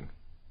be doing.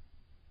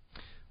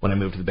 When I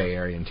moved to the Bay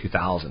Area in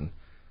 2000,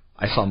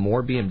 I saw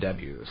more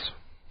BMWs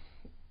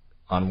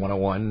on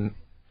 101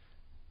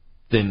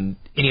 than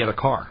any other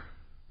car.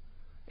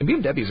 And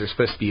BMWs are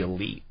supposed to be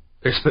elite.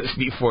 They're supposed to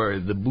be for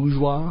the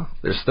bourgeois.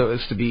 They're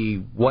supposed to be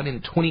 1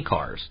 in 20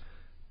 cars.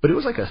 But it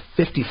was like a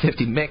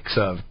 50-50 mix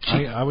of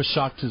cheap. I was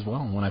shocked as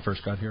well when I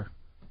first got here.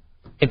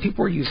 And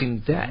people were using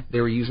debt. They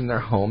were using their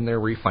home. They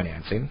were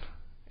refinancing.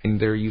 And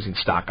they were using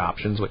stock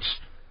options, which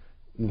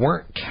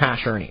weren't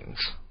cash earnings.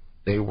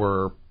 They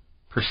were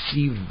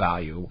perceived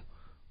value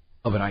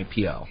of an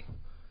IPO.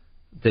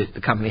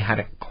 The company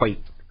hadn't quite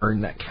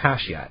earned that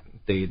cash yet.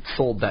 They had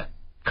sold that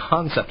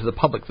concept to the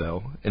public,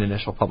 though, in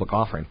initial public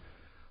offering.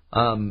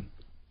 How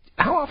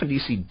often do you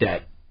see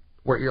debt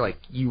where you're like,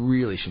 you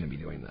really shouldn't be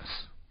doing this?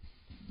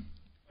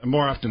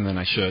 More often than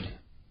I should.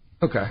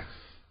 Okay.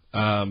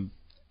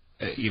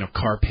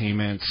 Car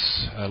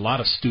payments, a lot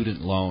of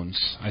student loans.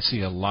 I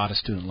see a lot of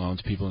student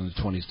loans, people in the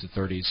 20s to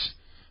 30s.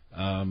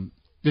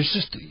 There's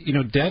just,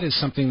 debt is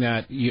something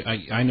that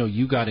I know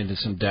you got into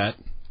some debt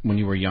when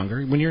you were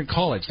younger. When you're in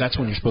college, that's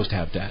when you're supposed to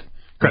have debt.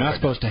 You're not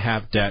supposed to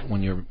have debt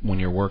when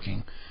you're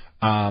working.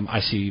 I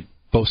see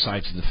both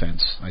sides of the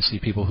fence. I see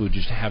people who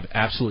just have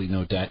absolutely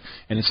no debt,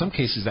 and in some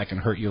cases that can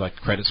hurt you, like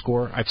credit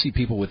score. I see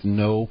people with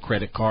no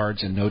credit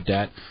cards and no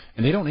debt,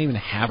 and they don't even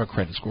have a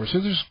credit score.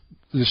 So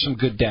there's some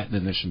good debt and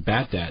then there's some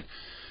bad debt.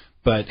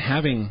 But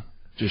having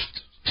just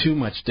too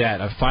much debt,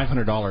 a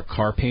 $500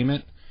 car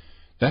payment,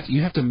 that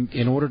you have to,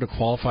 in order to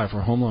qualify for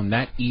a home loan,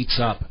 that eats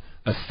up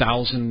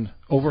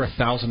over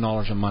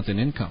 $1,000 a month in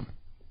income.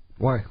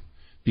 Why?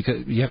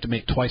 Because you have to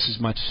make twice as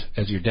much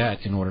as your debt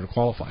in order to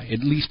qualify. At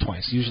least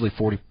twice, usually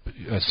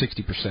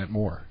 60%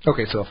 more.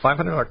 Okay, so a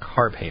 $500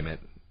 car payment.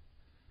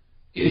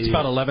 It's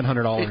about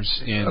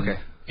 $1,100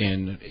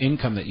 in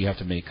income that you have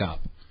to make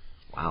up.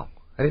 Wow.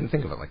 I didn't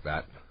think of it like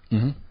that.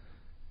 Mm-hmm.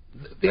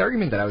 The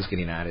argument that I was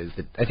getting at is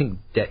that I think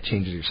debt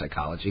changes your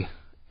psychology.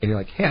 And you're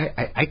like, hey,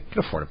 I can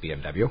afford a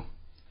BMW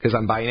because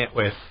I'm buying it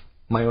with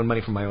my own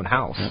money from my own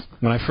house. Yeah.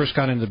 When I first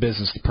got into the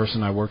business, the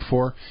person I worked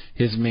for,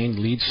 his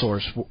main lead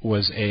source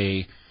was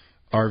a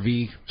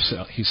RV.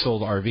 He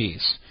sold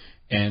RVs,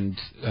 and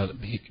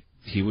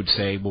he would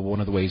say, well, one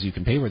of the ways you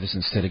can pay for this,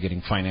 instead of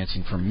getting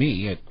financing from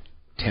me at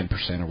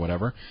 10% or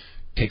whatever,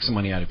 take some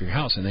money out of your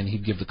house, and then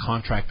he'd give the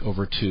contract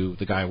over to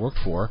the guy I worked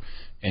for,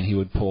 and he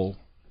would do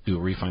a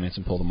refinance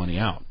and pull the money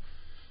out.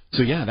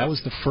 So yeah, that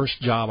was the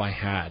first job I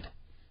had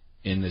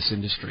in this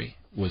industry,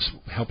 was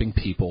helping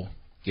people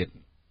get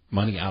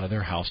money out of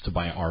their house to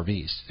buy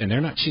RVs. And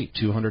they're not cheap,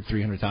 $200,000,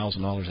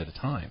 $300,000 at a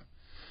time.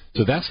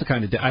 So that's the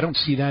kind of I don't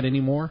see that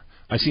anymore.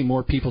 I see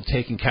more people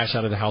taking cash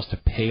out of the house to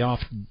pay off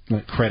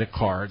credit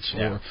cards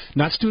or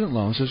not student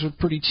loans. Those are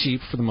pretty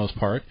cheap for the most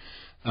part,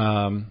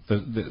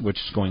 which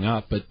is going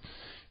up. But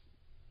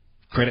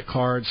credit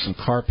cards, some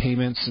car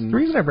payments. And the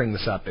reason I bring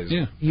this up is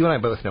you and I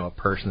both know a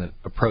person that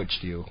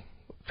approached you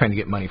trying to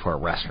get money for a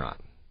restaurant.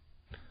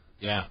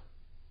 Yeah.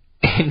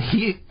 And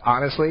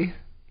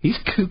he's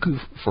cuckoo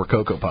for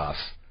Cocoa Puffs.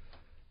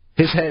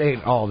 His head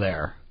ain't all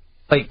there.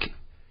 Like,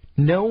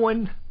 no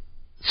one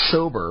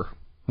sober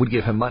would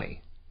give him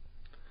money.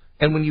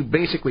 And when you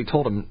basically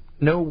told him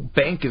no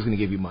bank is going to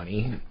give you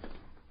money,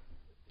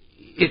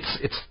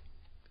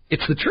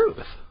 it's the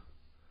truth.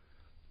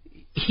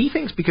 he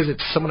thinks because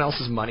it's someone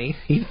else's money,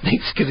 he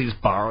thinks because he's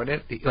borrowing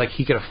it, like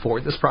he can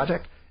afford this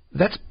project.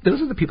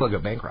 Those are the people that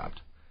go bankrupt.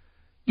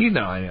 You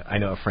know, I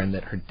know a friend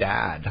that her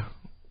dad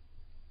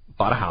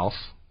bought a house,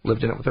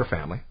 lived in it with her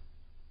family.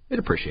 It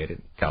appreciated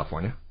in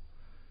California.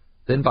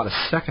 Then bought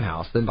a second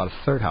house, then bought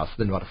a third house,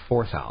 then bought a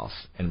fourth house,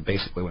 and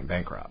basically went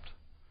bankrupt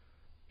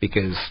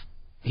because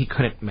he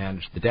couldn't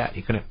manage the debt.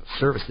 He couldn't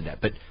service the debt.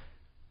 But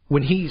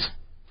when he's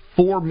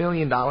 $4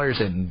 million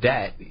in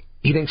debt,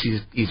 he thinks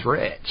he's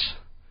rich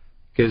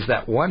because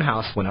that one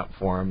house went up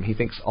for him. He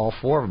thinks all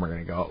four of them are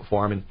going to go up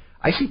for him. And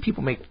I see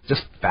people make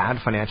just bad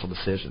financial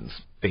decisions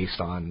based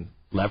on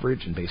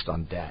leverage and based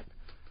on debt,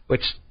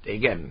 which,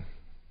 again,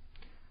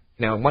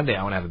 you know, one day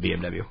I want to have a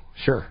BMW.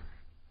 Sure.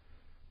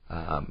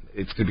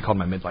 It's going to be called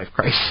my midlife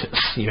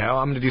crisis. You know,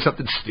 I'm going to do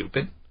something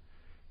stupid,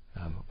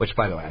 which,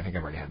 by the way, I think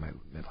I've already had my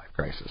midlife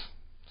crisis.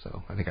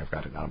 So I think I've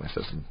got it out of my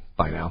system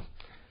by now.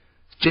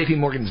 J.P.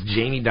 Morgan's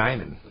Jamie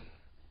Dimon.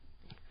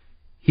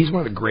 He's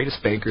one of the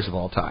greatest bankers of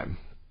all time.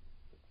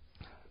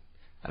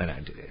 I don't know.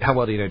 How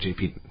well do you know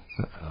J.P.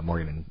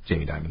 Morgan and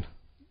Jamie Dimon?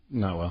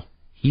 Not well.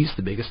 He's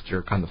the biggest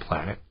jerk on the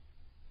planet.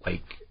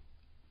 Like,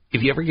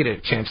 if you ever get a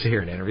chance to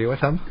hear an interview with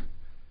him,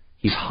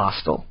 he's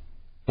hostile.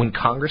 When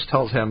Congress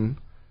tells him,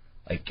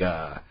 like,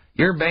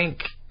 your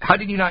bank, how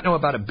did you not know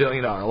about $1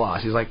 billion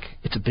loss? He's like,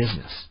 it's a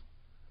business.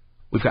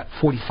 We've got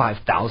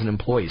 45,000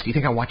 employees. Do you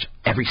think I watch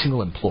every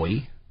single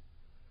employee?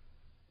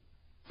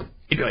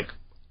 He'd be like,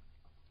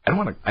 I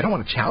don't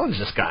want to challenge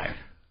this guy.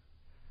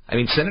 I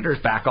mean, senators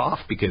back off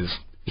because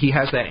he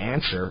has that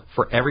answer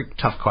for every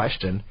tough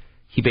question.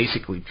 He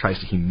basically tries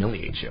to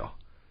humiliate you.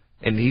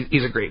 And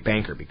he's a great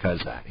banker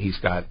because of that. He's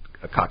got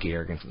a cocky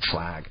arrogance and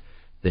slag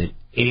that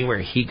anywhere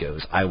he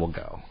goes, I will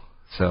go.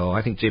 So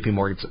I think J.P.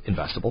 Morgan's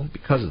investable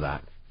because of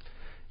that.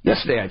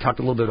 Yesterday I talked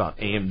a little bit about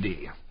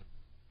AMD.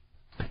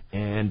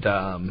 And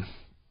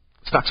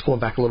stock's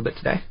pulling back a little bit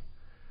today.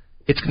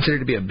 It's considered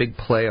to be a big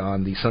play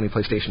on the Sony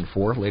PlayStation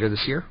 4 later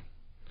this year.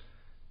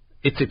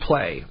 It's a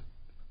play.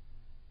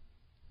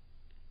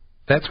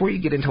 That's where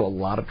you get into a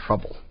lot of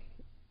trouble.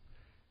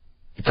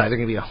 It's either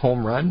going to be a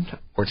home run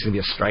or it's going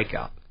to be a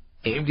strikeout.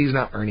 AMD's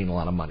not earning a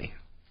lot of money.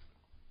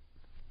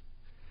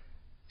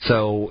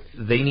 So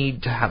they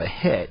need to have a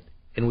hit,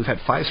 and we've had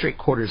 5 straight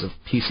quarters of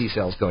PC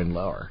sales going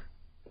lower,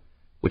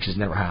 which has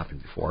never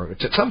happened before.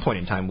 Which at some point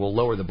in time we'll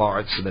lower the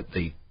bar so that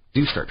they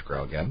do start to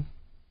grow again.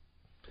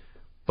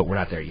 But we're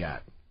not there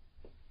yet.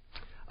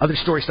 Other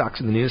story stocks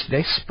in the news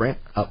today, Sprint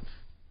up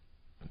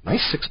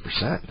nice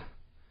 6%.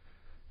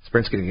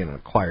 Sprint's going to get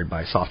acquired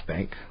by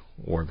SoftBank,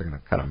 or they're going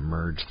to kind of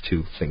merge the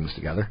two things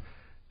together.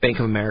 Bank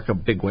of America,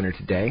 big winner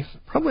today,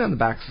 probably on the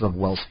backs of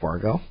Wells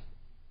Fargo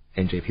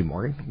and J.P.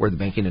 Morgan, where the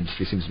banking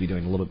industry seems to be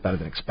doing a little bit better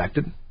than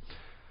expected.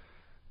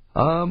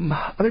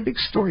 Other big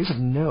stories of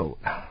note,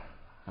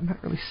 I'm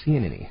not really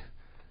seeing any.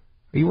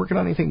 Are you working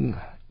on anything,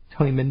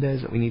 Tony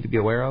Mendez, that we need to be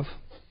aware of?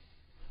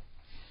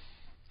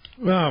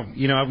 Well,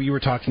 you know, we were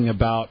talking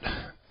about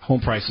home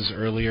prices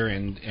earlier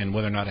and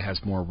whether or not it has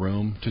more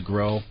room to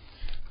grow.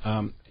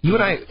 You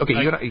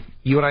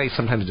and I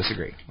sometimes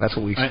disagree. That's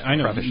what we. I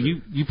know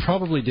you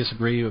probably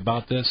disagree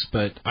about this,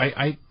 but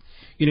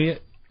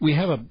we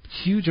have a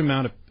huge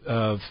amount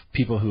of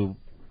people who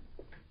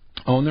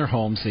own their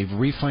homes. They've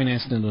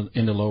refinanced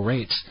into low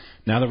rates.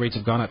 Now the rates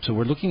have gone up, so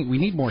we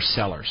need more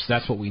sellers.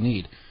 That's what we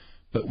need,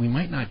 but we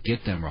might not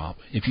get them, Rob.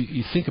 If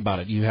you think about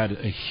it, you had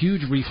a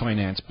huge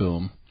refinance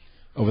boom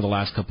over the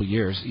last couple of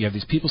years. You have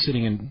these people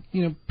sitting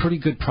in pretty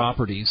good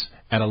properties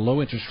at a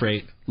low interest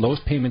rate,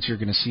 lowest payments you're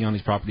going to see on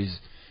these properties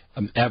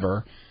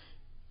ever.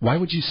 Why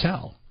would you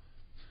sell?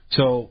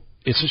 So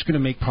it's just going to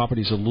make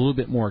properties a little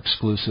bit more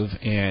exclusive,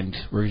 and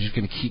we're just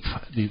going to keep.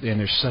 And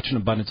there's such an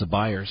abundance of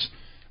buyers.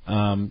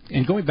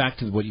 And going back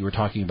to what you were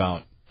talking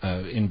about,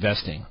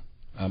 investing,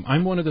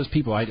 I'm one of those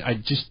people.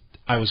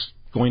 I was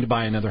going to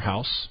buy another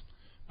house.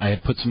 I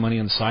had put some money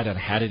on the side. I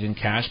had it in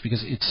cash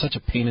because it's such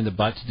a pain in the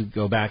butt to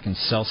go back and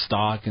sell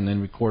stock and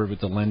then record it with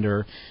the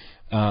lender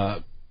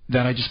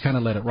that I just kind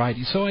of let it ride.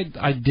 So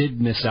I did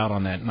miss out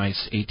on that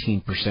nice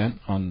 18%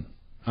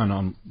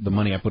 on the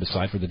money I put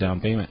aside for the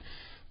down payment.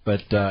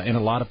 But and a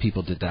lot of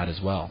people did that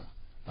as well.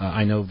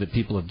 I know that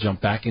people have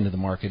jumped back into the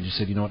market and just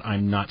said, you know what,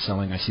 I'm not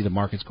selling. I see the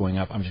market's going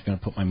up. I'm just going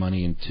to put my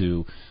money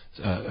into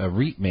a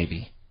REIT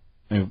maybe,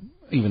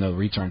 even though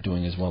REITs aren't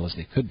doing as well as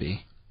they could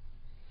be.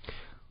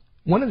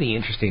 One of the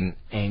interesting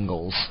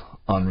angles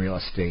on real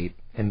estate,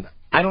 and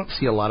I don't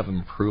see a lot of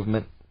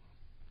improvement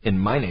in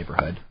my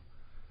neighborhood,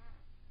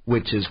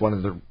 which is one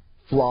of the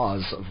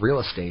flaws of real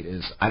estate,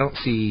 is I don't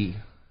see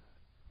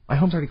my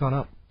home's already gone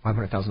up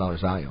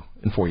 $500,000 value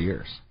in 4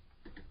 years.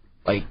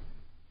 Like,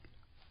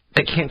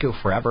 that can't go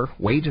forever.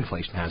 Wage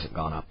inflation hasn't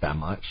gone up that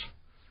much.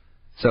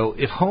 So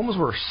if homes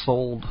were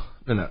sold,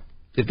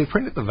 if they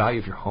printed the value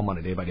of your home on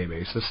a day-by-day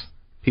basis,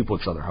 people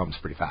would sell their homes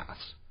pretty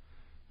fast.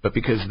 But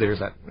because there's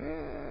that,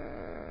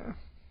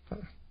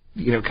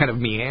 kind of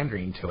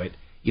meandering to it,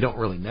 you don't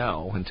really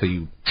know until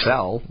you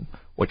sell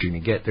what you're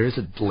going to get. There is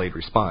a delayed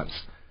response.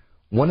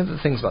 One of the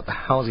things about the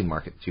housing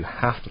market that you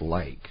have to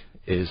like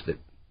is that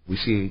we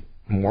see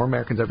more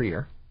Americans every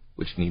year,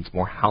 which needs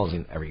more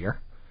housing every year.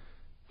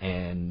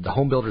 And the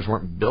home builders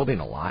weren't building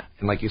a lot.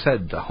 And like you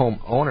said, the home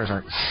owners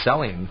aren't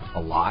selling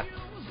a lot.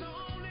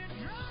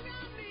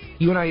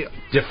 You and I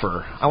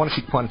differ. I want to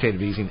see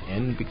quantitative easing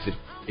end because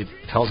it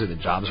tells you the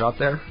jobs are out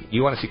there.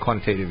 You want to see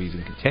quantitative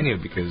easing continue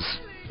because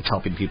it's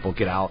helping people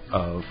get out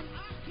of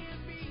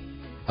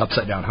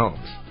upside-down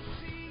homes.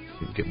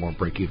 Get more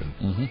break-even.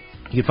 Mm-hmm.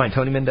 You can find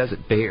Tony Mendez at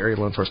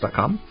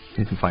BayAreaLoanSource.com.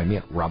 You can find me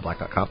at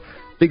RobBlack.com.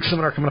 Big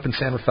seminar coming up in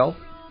San Rafael.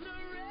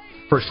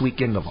 First week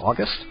of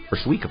August.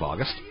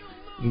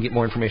 You can get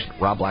more information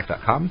at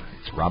RobBlack.com.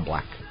 It's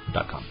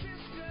RobBlack.com.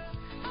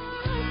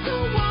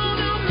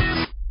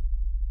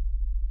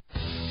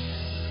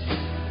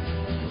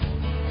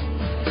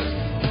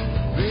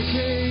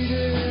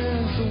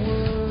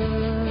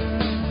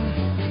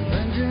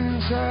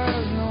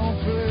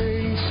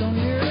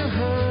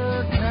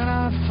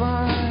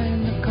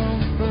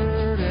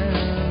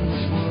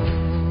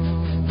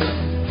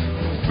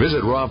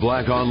 Visit Rob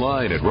Black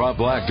online at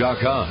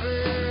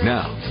RobBlack.com.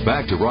 Now,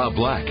 back to Rob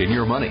Black and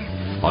Your Money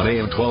on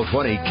AM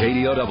 1220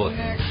 KDOW.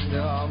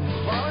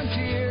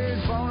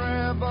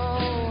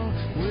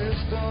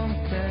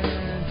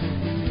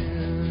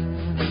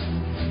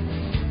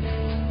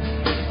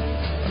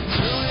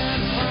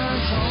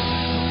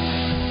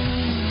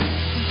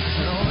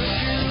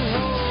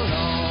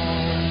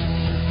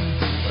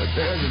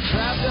 There's a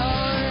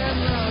trapdoor in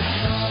the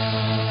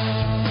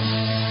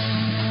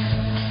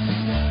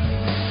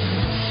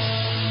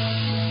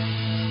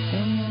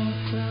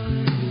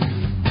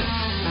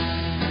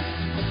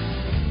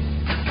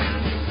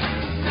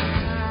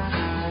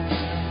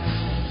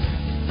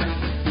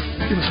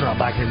This is Rob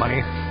Black and Your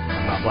Money.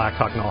 I'm Rob Black,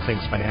 talking all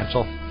things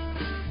financial.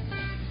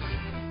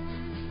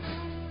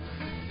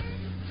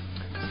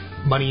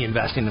 Money,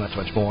 investing, and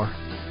much more.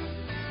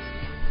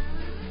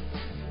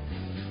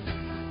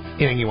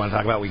 Anything you want to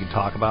talk about, we can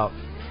talk about.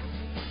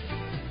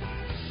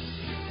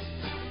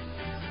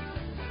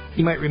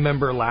 You might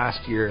remember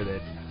last year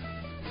that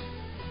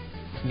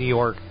New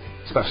York,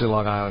 especially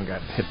Long Island, got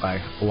hit by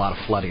a lot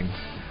of flooding.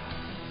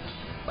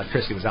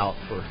 Electricity was out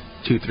for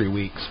 2-3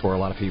 weeks for a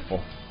lot of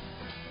people.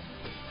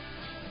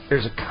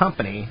 There's a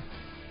company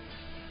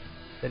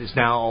that is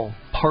now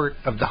part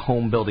of the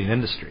home building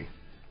industry.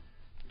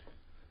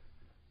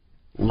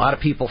 A lot of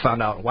people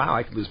found out, wow,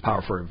 I could lose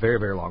power for a very,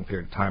 very long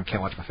period of time. Can't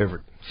watch my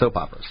favorite soap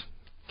operas.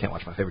 Can't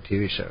watch my favorite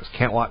TV shows.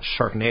 Can't watch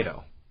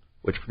Sharknado,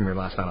 which premiered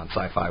last night on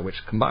Sci-Fi, which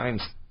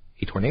combines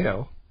a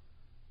tornado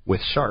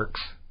with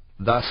sharks,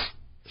 thus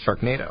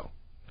Sharknado.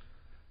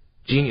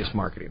 Genius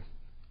marketing.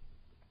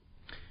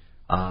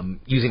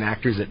 Using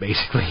actors that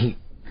basically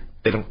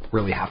they don't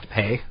really have to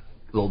pay.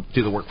 They'll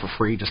do the work for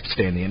free just to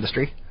stay in the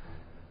industry.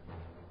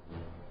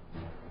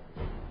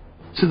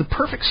 So the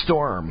perfect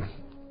storm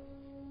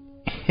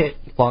hit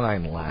Long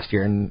Island last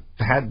year, and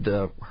had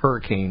the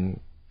hurricane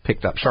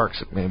picked up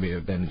sharks, it maybe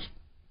have been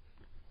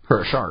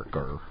her shark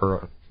or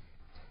her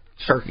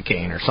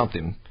sharkicane or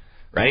something,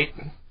 right?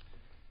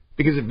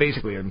 Because it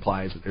basically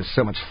implies that there's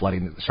so much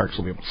flooding that the sharks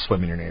will be able to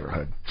swim in your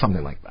neighborhood,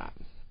 something like that.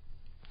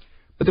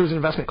 But there was an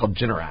investment called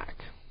Generac.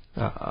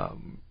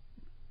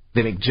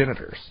 They make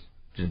generators.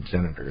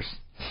 Generators.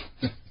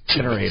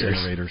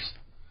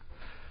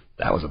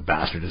 That was a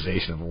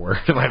bastardization of a word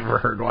if I've ever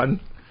heard one.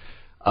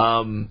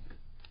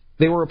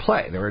 They were a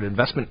play. They were an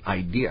investment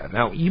idea.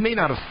 Now, you may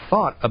not have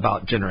thought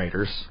about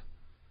generators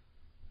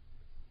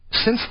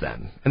since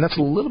then, and that's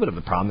a little bit of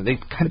the problem. They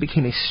kind of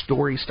became a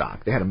story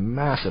stock. They had a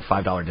massive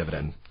 $5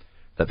 dividend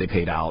that they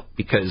paid out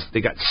because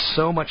they got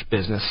so much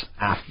business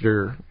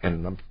after,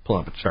 and I'm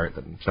pulling up a chart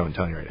that I'm showing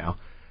Tony right now,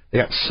 they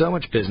got so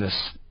much business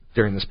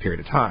during this period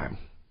of time.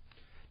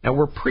 Now,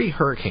 we're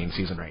pre-hurricane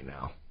season right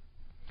now.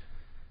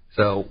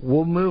 So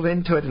we'll move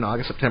into it in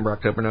August, September,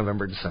 October,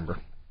 November, December.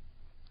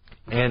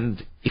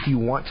 And if you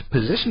want to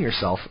position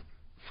yourself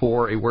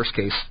for a worst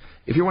case,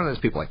 if you're one of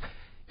those people like,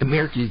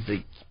 America's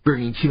like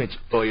burning too much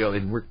oil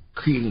and we're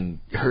creating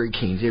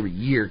hurricanes every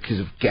year because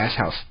of gas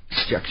house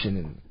destruction,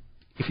 and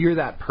if you're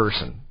that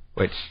person,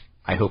 which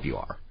I hope you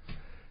are,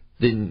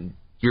 then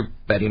you're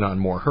betting on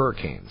more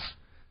hurricanes.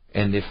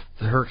 And if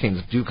the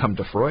hurricanes do come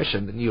to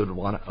fruition, then you would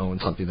want to own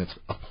something that's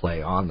a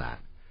play on that.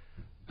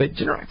 But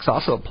Generac's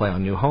also a play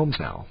on new homes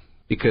now,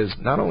 because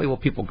not only will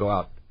people go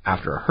out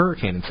after a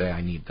hurricane and say,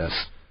 I need this,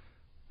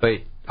 but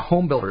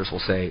home builders will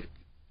say,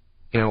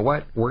 you know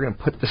what, we're going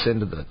to put this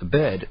into the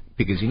bid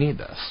because you need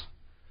this.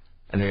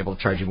 And they're able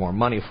to charge you more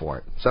money for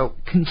it. So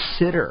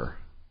consider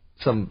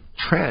some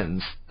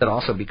trends that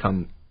also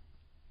become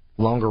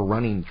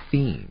longer-running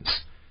themes.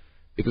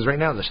 Because right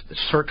now the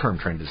short-term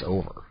trend is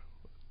over.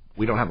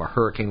 We don't have a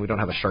hurricane. We don't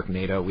have a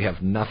Sharknado. We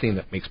have nothing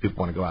that makes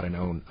people want to go out and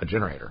own a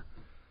generator.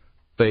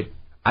 But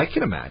I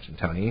can imagine,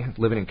 Tony,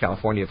 living in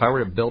California, if I were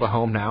to build a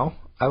home now,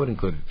 I would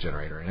include a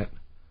generator in it.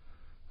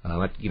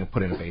 I'd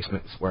put in a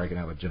basement where I can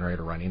have a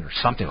generator running or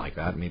something like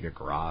that, maybe a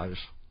garage,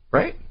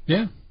 right?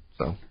 Yeah.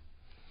 So,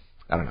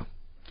 I don't know.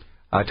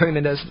 Tony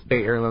Mendez,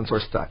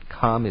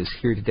 BayAreaLoanSource.com, is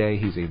here today.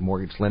 He's a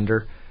mortgage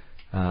lender.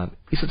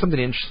 He said something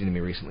interesting to me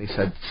recently. He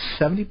said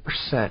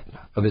 70%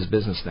 of his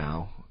business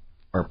now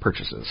are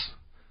purchases.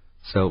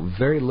 So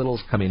very little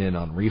is coming in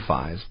on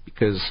refis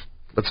because,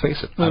 let's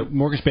face it. The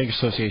Mortgage Bankers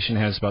Association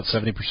has about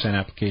 70%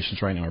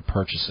 applications right now are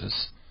purchases.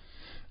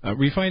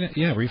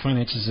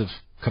 Refinances have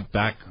come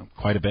back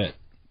quite a bit.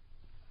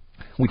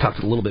 We talked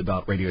a little bit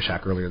about Radio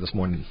Shack earlier this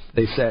morning.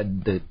 They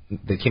said that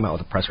they came out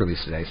with a press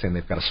release today saying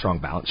they've got a strong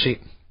balance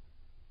sheet.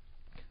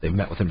 They've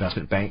met with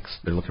investment banks.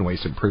 They're looking at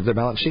ways to improve their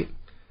balance sheet.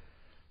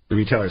 The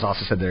retailers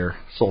also said their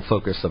sole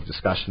focus of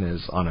discussion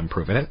is on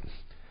improving it.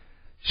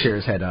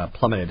 Shares had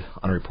plummeted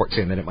on a report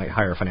saying that it might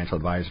hire a financial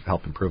advisor to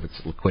help improve its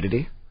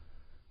liquidity.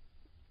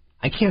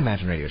 I can't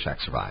imagine Radio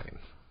Shack surviving.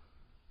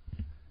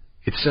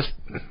 It's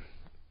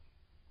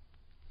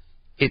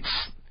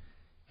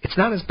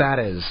not as bad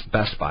as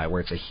Best Buy,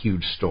 where it's a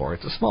huge store.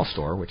 It's a small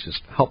store, which has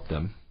helped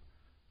them,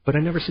 but I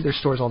never see their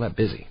stores all that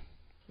busy.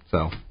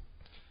 So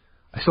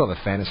I still have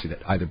a fantasy that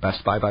either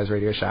Best Buy buys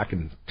Radio Shack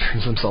and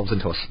turns themselves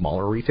into a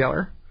smaller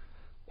retailer,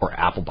 or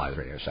Apple buys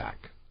Radio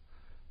Shack.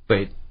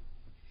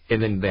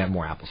 And then they have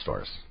more Apple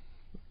stores.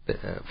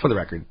 For the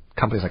record,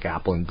 companies like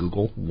Apple and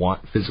Google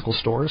want physical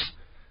stores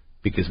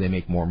because they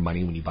make more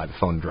money when you buy the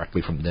phone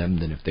directly from them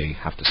than if they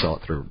have to sell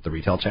it through the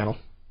retail channel.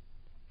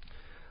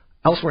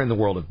 Elsewhere in the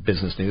world of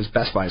business news,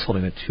 Best Buy is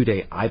holding a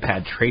 2-day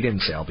iPad trade-in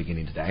sale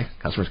beginning today.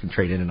 Customers can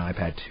trade in an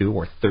iPad 2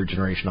 or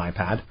third-generation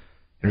iPad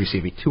and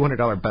receive a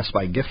 $200 Best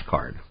Buy gift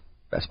card.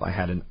 Best Buy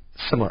had a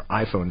similar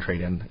iPhone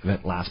trade-in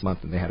event last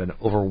month, and they had an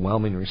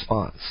overwhelming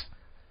response.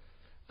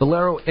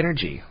 Valero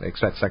Energy, they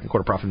expect second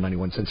quarter profit of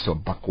 91 cents to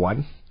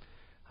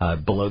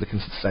 $1.01, below the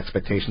consensus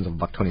expectations of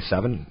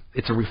 $1.27.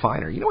 It's a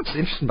refiner. You know what's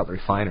interesting about the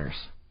refiners?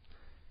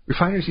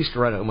 Refiners used to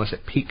run almost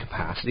at peak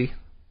capacity,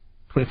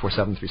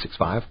 24/7,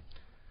 365.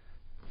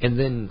 And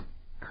then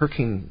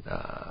Hurricane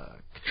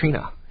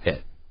Katrina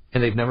hit,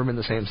 and they've never been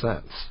the same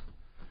since.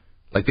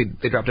 Like,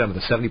 they dropped down to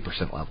the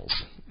 70% levels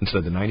instead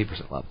of the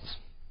 90% levels.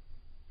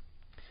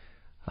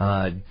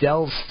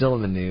 Dell's still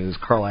in the news.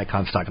 Carl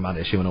Icahn's talking about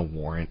issuing a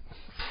warrant.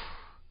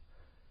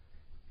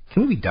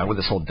 Can we be done with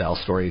this whole Dell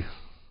story?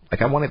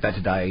 Like, I wanted that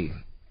to die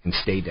and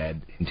stay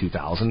dead in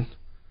 2000,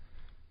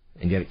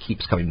 and yet it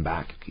keeps coming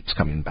back. It keeps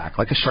coming back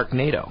like a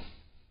Sharknado.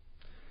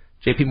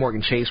 JP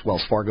Morgan Chase,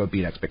 Wells Fargo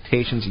beat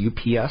expectations.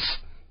 UPS,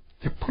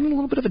 they're putting a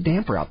little bit of a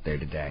damper out there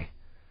today.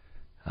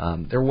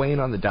 They're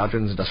weighing on the Dow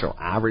Jones Industrial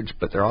Average,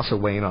 but they're also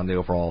weighing on the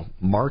overall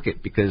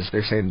market because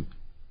they're saying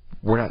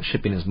we're not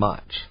shipping as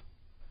much.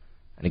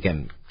 And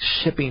again,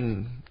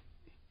 shipping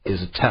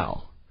is a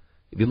tell.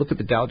 If you look at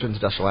the Dow Jones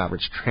Industrial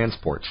Average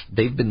transports,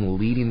 they've been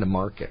leading the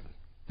market.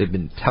 They've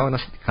been telling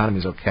us the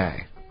economy's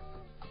okay.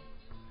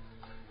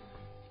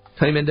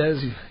 Tony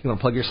Mendez, you want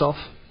to plug yourself?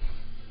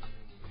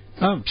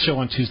 Show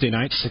on Tuesday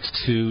night,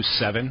 6 to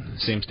 7,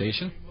 same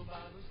station.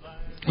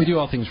 We do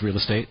all things real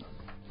estate.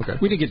 Okay.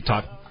 We didn't get to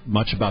talk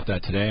much about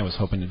that today. I was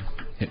hoping to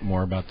hit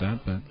more about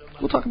that, but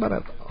we'll talk about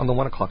it on the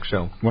 1 o'clock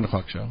show. 1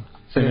 o'clock show.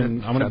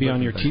 And I'm going to be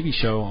on your TV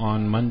show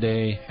on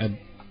Monday at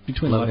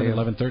between 11 and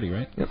 11:30,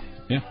 right? Yep.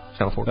 Yeah.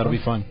 Channel 4. That'll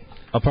be fun.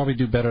 I'll probably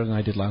do better than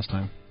I did last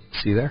time.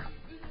 See you there.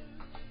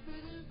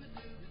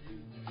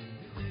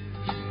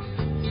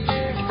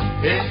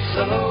 It's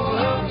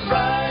Aloha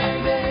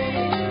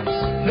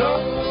Friday, no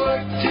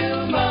work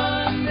till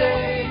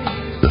Monday.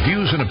 The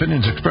views and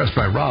opinions expressed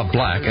by Rob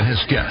Black and his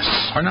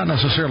guests are not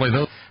necessarily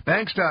those.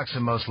 Bank stocks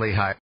are mostly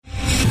high.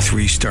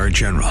 3-star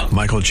General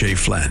Michael J.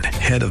 Flynn,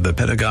 head of the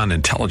Pentagon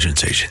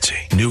Intelligence Agency,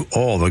 knew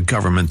all the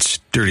government's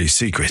dirty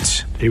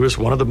secrets. He was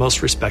one of the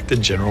most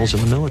respected generals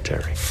in the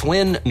military.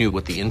 Flynn knew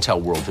what the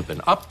intel world had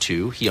been up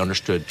to. He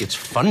understood its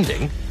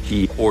funding.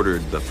 He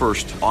ordered the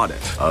first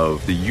audit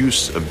of the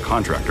use of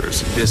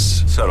contractors.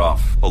 This set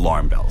off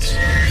alarm bells.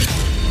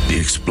 The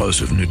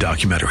explosive new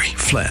documentary,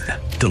 Flynn,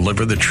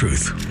 Deliver the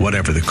Truth,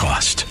 Whatever the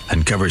Cost,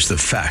 uncovers the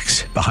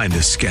facts behind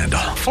this scandal.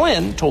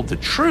 Flynn told the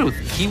truth.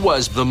 He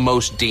was the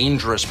most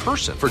dangerous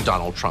person for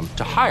Donald Trump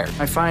to hire.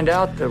 I find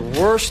out the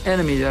worst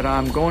enemy that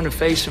I'm going to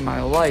face in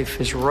my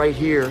life is right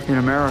here in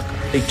America.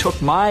 They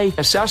took my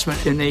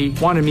assessment and they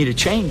wanted me to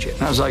change it.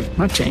 And I was like, I'm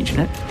not changing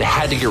it. They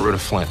had to get rid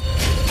of Flynn.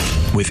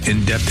 With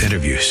in-depth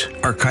interviews,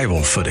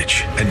 archival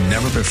footage, and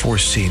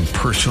never-before-seen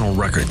personal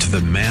records of the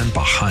man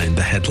behind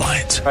the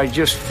headlines. I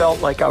just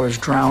felt like I was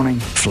drowning.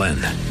 Flynn,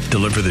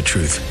 Deliver the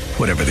Truth,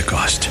 Whatever the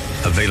Cost.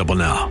 Available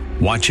now.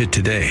 Watch it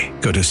today.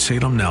 Go to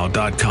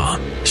salemnow.com.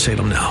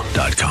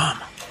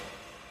 salemnow.com.